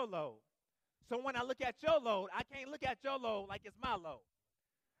load ain't your load. So when I look at your load, I can't look at your load like it's my load.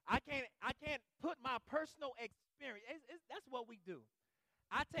 I can't put my personal experience. That's what we do.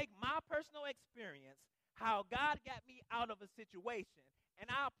 I take my personal experience, how God got me out of a situation, and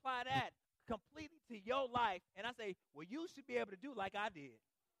I apply that completely to your life, and I say, well, you should be able to do like I did.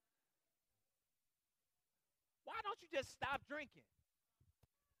 Why don't you just stop drinking?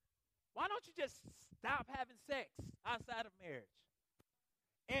 Why don't you just stop having sex outside of marriage?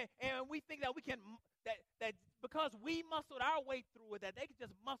 And we think that we can, that because we muscled our way through it, that they can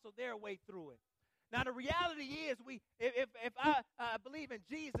just muscle their way through it. Now, the reality is, if I believe in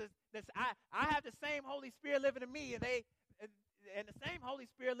Jesus, I have the same Holy Spirit living in me, and the same Holy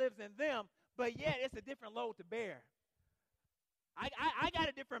Spirit lives in them, but yet it's a different load to bear. I got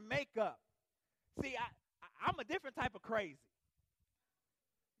a different makeup. See, I'm a different type of crazy.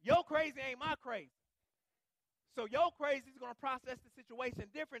 Your crazy ain't my crazy. So your crazy is going to process the situation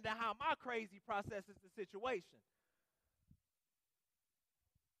different than how my crazy processes the situation.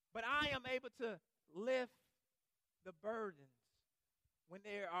 But I am able to lift the burdens when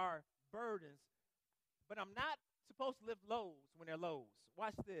there are burdens. But I'm not supposed to lift loads when they're loads.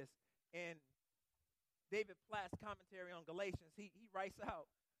 Watch this. In David Platt's commentary on Galatians, he writes out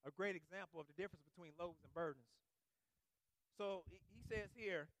a great example of the difference between loads and burdens. So he says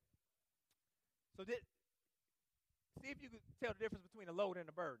here, see if you can tell the difference between a load and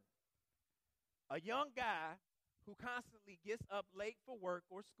a burden. A young guy who constantly gets up late for work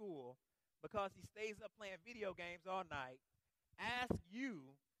or school because he stays up playing video games all night asks you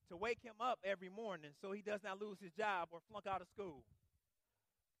to wake him up every morning so he does not lose his job or flunk out of school.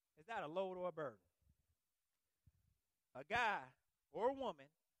 Is that a load or a burden? A guy or a woman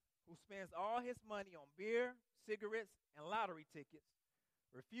who spends all his money on beer, cigarettes, and lottery tickets,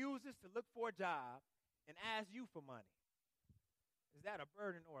 refuses to look for a job, and asks you for money. Is that a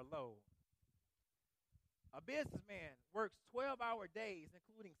burden or a load? A businessman works 12-hour days,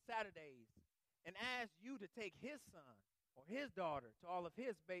 including Saturdays, and asks you to take his son or his daughter to all of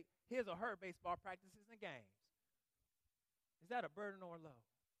his or her baseball practices and games. Is that a burden or a load?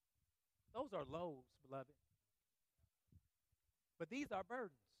 Those are loads, beloved. But these are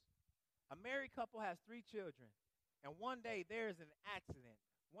burdens. A married couple has 3 children, and one day there is an accident.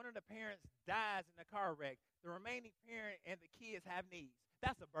 One of the parents dies in a car wreck. The remaining parent and the kids have needs.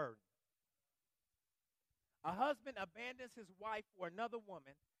 That's a burden. A husband abandons his wife for another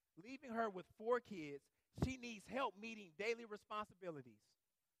woman, leaving her with 4 kids. She needs help meeting daily responsibilities.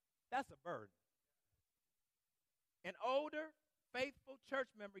 That's a burden. An older, faithful church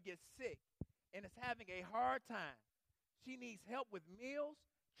member gets sick and is having a hard time. She needs help with meals,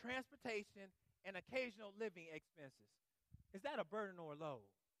 transportation, and occasional living expenses. Is that a burden or a load?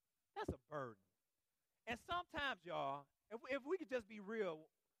 That's a burden. And sometimes, y'all, if we could just be real,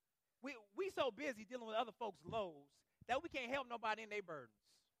 we so busy dealing with other folks' loads that we can't help nobody in their burdens.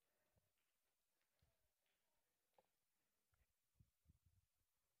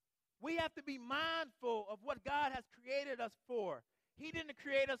 We have to be mindful of what God has created us for. He didn't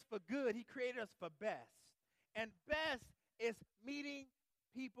create us for good. He created us for best. And best is meeting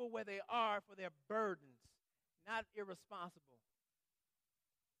people where they are for their burdens, not irresponsible.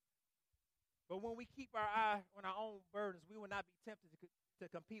 But when we keep our eye on our own burdens, we will not be tempted to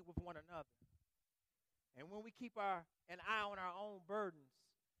compete with one another. And when we keep an eye on our own burdens,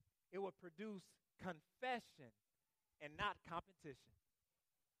 it will produce confession and not competition.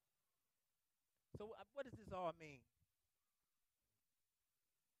 So what does this all mean?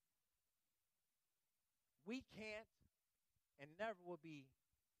 We can't and never will be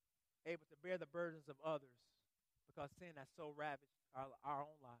able to bear the burdens of others because sin has so ravaged our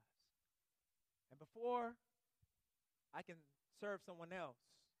own lives. And before I can serve someone else,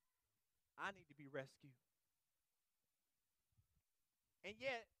 I need to be rescued. And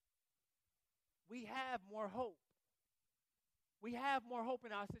yet, we have more hope. We have more hope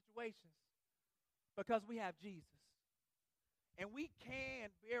in our situations because we have Jesus. And we can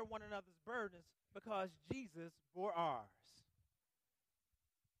bear one another's burdens because Jesus bore ours.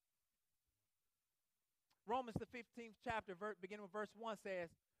 Romans, the 15th chapter, beginning with verse 1 says,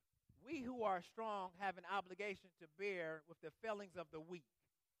 "We who are strong have an obligation to bear with the failings of the weak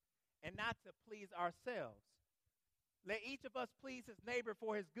and not to please ourselves. Let each of us please his neighbor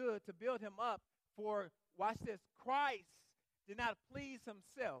for his good, to build him up. For," watch this, "Christ did not please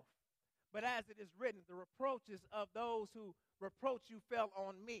himself, but as it is written, the reproaches of those who reproach you fell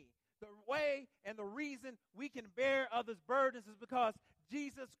on me." The way and the reason we can bear others' burdens is because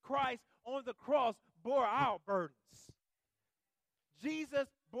Jesus Christ on the cross bore our burdens. Jesus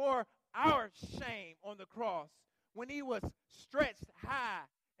bore our shame on the cross when he was stretched high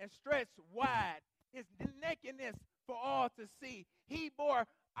and stretched wide, his nakedness for all to see. He bore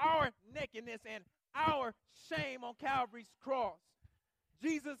our nakedness and our shame on Calvary's cross.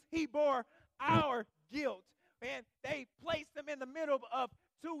 Jesus, he bore our guilt, and they placed him in the middle of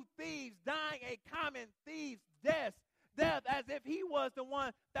 2 thieves dying a common thief's death as if he was the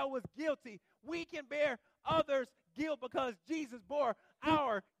one that was guilty. We can bear others' guilt because Jesus bore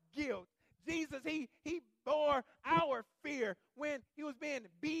our guilt. Jesus, he bore our fear when he was being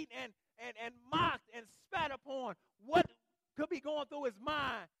beaten and mocked and spat upon. What could be going through his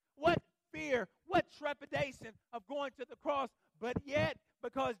mind? What fear, what trepidation of going to the cross? But yet,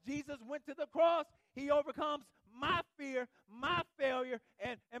 because Jesus went to the cross, he overcomes my fear, my failure,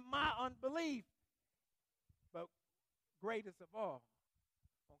 and my unbelief. But greatest of all,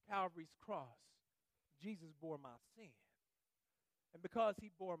 on Calvary's cross, Jesus bore my sin. And because he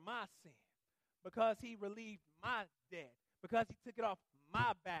bore my sin, because he relieved my debt, because he took it off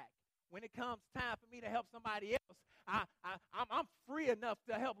my back, when it comes time for me to help somebody else, I'm free enough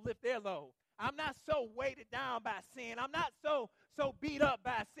to help lift their load. I'm not so weighted down by sin. I'm not so beat up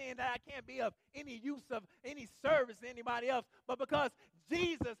by sin that I can't be of any use of any service to anybody else. But because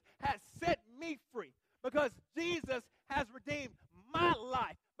Jesus has set me free, because Jesus has redeemed my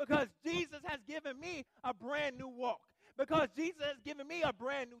life, because Jesus has given me a brand new walk, because Jesus has given me a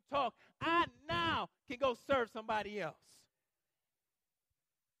brand new talk, I now can go serve somebody else.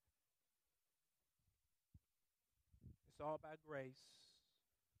 It's all by grace.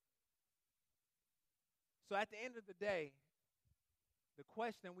 So at the end of the day, the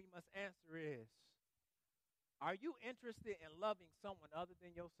question we must answer is, are you interested in loving someone other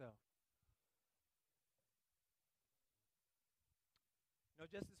than yourself? You know,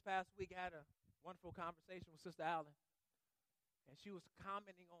 just this past week, I had a wonderful conversation with Sister Allen, and she was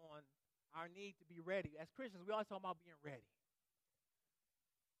commenting on our need to be ready. As Christians, we always talk about being ready.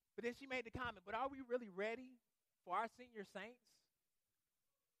 But then she made the comment, but are we really ready for our senior saints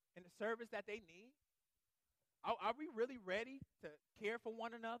and the service that they need? Are we really ready to care for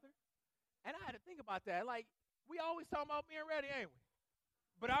one another? And I had to think about that. Like, we always talk about being ready, ain't we?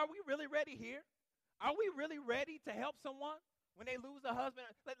 But are we really ready here? Are we really ready to help someone when they lose a husband?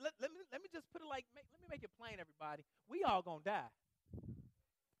 Let me just put it like, let me make it plain, everybody. We all gonna die.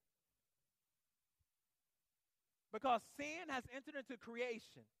 Because sin has entered into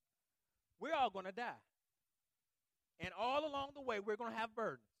creation. We're all gonna die. And all along the way, we're gonna have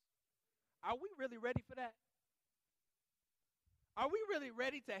burdens. Are we really ready for that? Are we really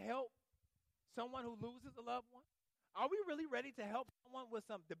ready to help someone who loses a loved one? Are we really ready to help someone with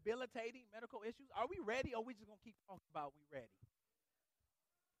some debilitating medical issues? Are we ready, or are we just going to keep talking about we ready?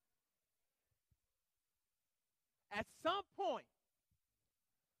 At some point,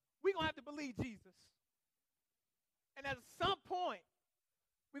 we're going to have to believe Jesus. And at some point,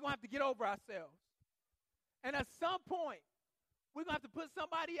 we're going to have to get over ourselves. And at some point, we're going to have to put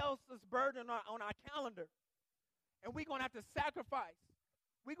somebody else's burden on our calendar. And we're going to have to sacrifice.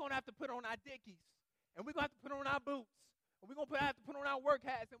 We're going to have to put on our dickies. And we're going to have to put on our boots. And we're going to have to put on our work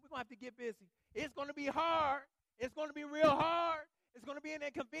hats. And we're going to have to get busy. It's going to be hard. It's going to be real hard. It's going to be an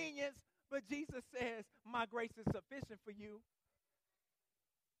inconvenience. But Jesus says, my grace is sufficient for you.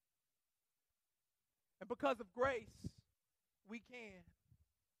 And because of grace, we can.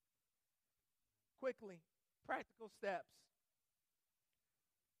 Quickly, practical steps.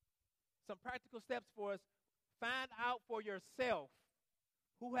 Some practical steps for us. Find out for yourself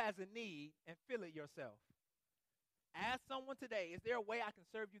who has a need and fill it yourself. Ask someone today, is there a way I can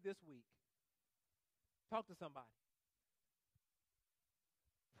serve you this week? Talk to somebody.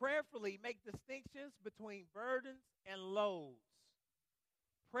 Prayerfully make distinctions between burdens and loads.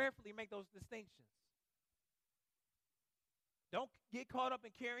 Prayerfully make those distinctions. Don't get caught up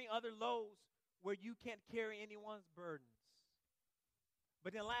in carrying other loads where you can't carry anyone's burdens.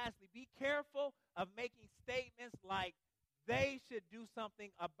 But then lastly, be careful of making statements like they should do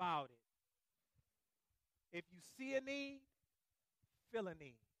something about it. If you see a need, fill a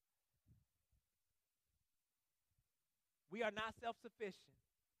need. We are not self-sufficient.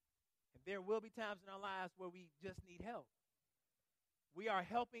 And there will be times in our lives where we just need help. We are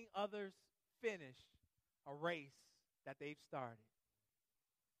helping others finish a race that they've started.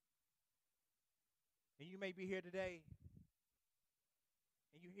 And you may be here today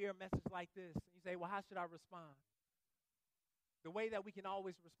and you hear a message like this, and you say, well, how should I respond? The way that we can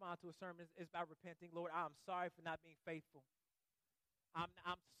always respond to a sermon is by repenting. Lord, I'm sorry for not being faithful.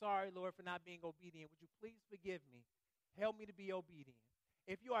 I'm sorry, Lord, for not being obedient. Would you please forgive me? Help me to be obedient.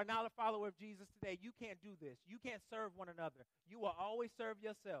 If you are not a follower of Jesus today, you can't do this. You can't serve one another. You will always serve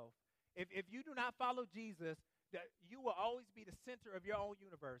yourself. If you do not follow Jesus, you will always be the center of your own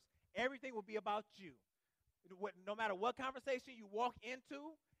universe. Everything will be about you. No matter what conversation you walk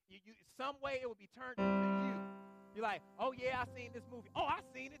into, some way it will be turned to you. You're like, oh, yeah, I seen this movie. Oh, I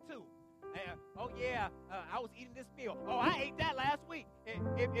seen it too. Oh, yeah, I was eating this meal. Oh, I ate that last week.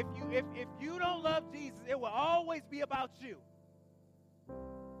 If you don't love Jesus, it will always be about you.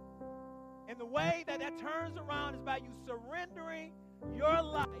 And the way that turns around is by you surrendering your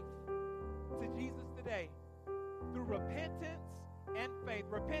life to Jesus today through repentance and faith.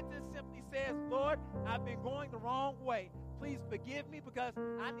 Repentance simply says, Lord, I've been going the wrong way. Please forgive me because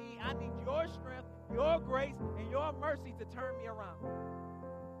I need your strength, your grace, and your mercy to turn me around.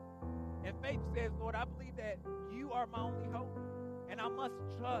 And faith says, Lord, I believe that you are my only hope, and I must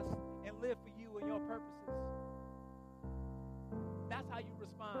trust and live for you and your purposes. That's how you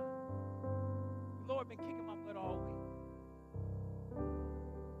respond. The Lord been kicking my butt all week.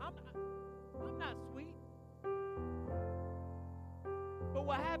 I'm not sweet. But But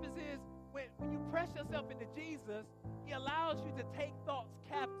what happens is when you press yourself into Jesus, he allows you to take thoughts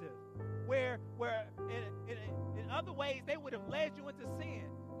captive. Where in other ways, they would have led you into sin.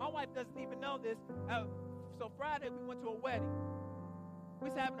 My wife doesn't even know this. So Friday, we went to a wedding. We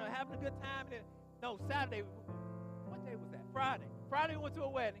was having a good time. Saturday. What day was that? Friday. Friday, we went to a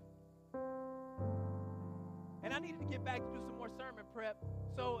wedding. And I needed to get back to do some more sermon prep.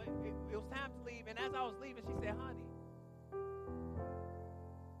 So it was time to leave. And as I was leaving, she said, honey,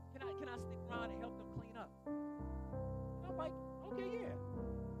 can I stick around and help them clean up? And I'm like, okay,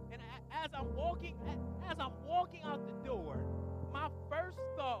 yeah. And as I'm walking out the door, my first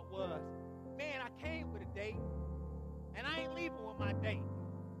thought was, man, I came with a date, and I ain't leaving with my date.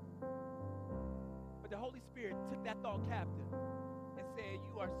 But the Holy Spirit took that thought captive and said,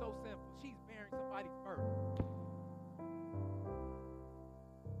 you are so simple. She's bearing somebody's burden.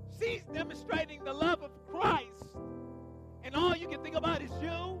 She's demonstrating the love of Christ, and all you can think about is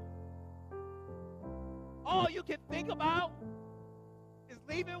you. All you can think about is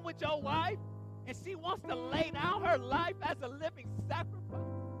leaving with your wife, and she wants to lay down her life as a living sacrifice.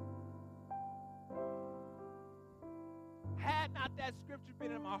 Had not that scripture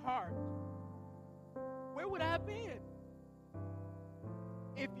been in my heart, where would I have been?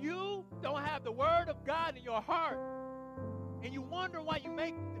 If you don't have the word of God in your heart, and you wonder why you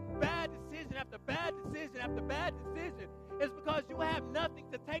make bad decision after bad decision after bad decision, it's because you have nothing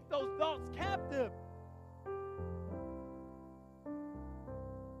to take those thoughts captive.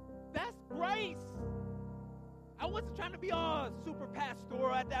 That's grace. I wasn't trying to be all super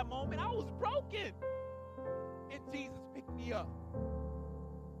pastoral at that moment. I was broken. And Jesus picked me up.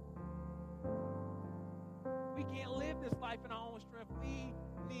 We can't live this life in our own strength. We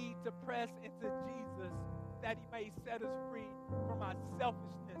need to press into Jesus that he may set us free from our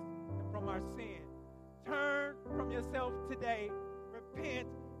selfishness and from our sin. Turn from yourself today. Repent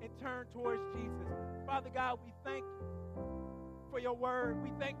and turn towards Jesus. Father God, we thank you for your word.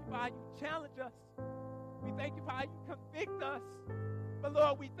 We thank you for how you challenge us. We thank you for how you convict us. But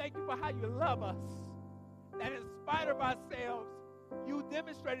Lord, we thank you for how you love us. That in spite of ourselves, you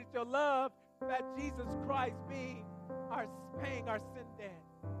demonstrated your love that Jesus Christ paying our sin debt.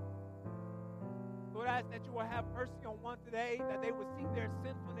 Lord, I ask that you will have mercy on one today, that they will see their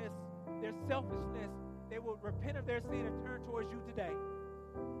sinfulness, their selfishness. They will repent of their sin and turn towards you today.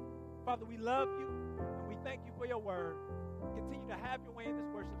 Father, we love you, and we thank you for your word. Continue to have your way in this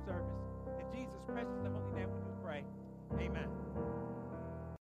worship service. In Jesus' precious and holy name we do pray. Amen.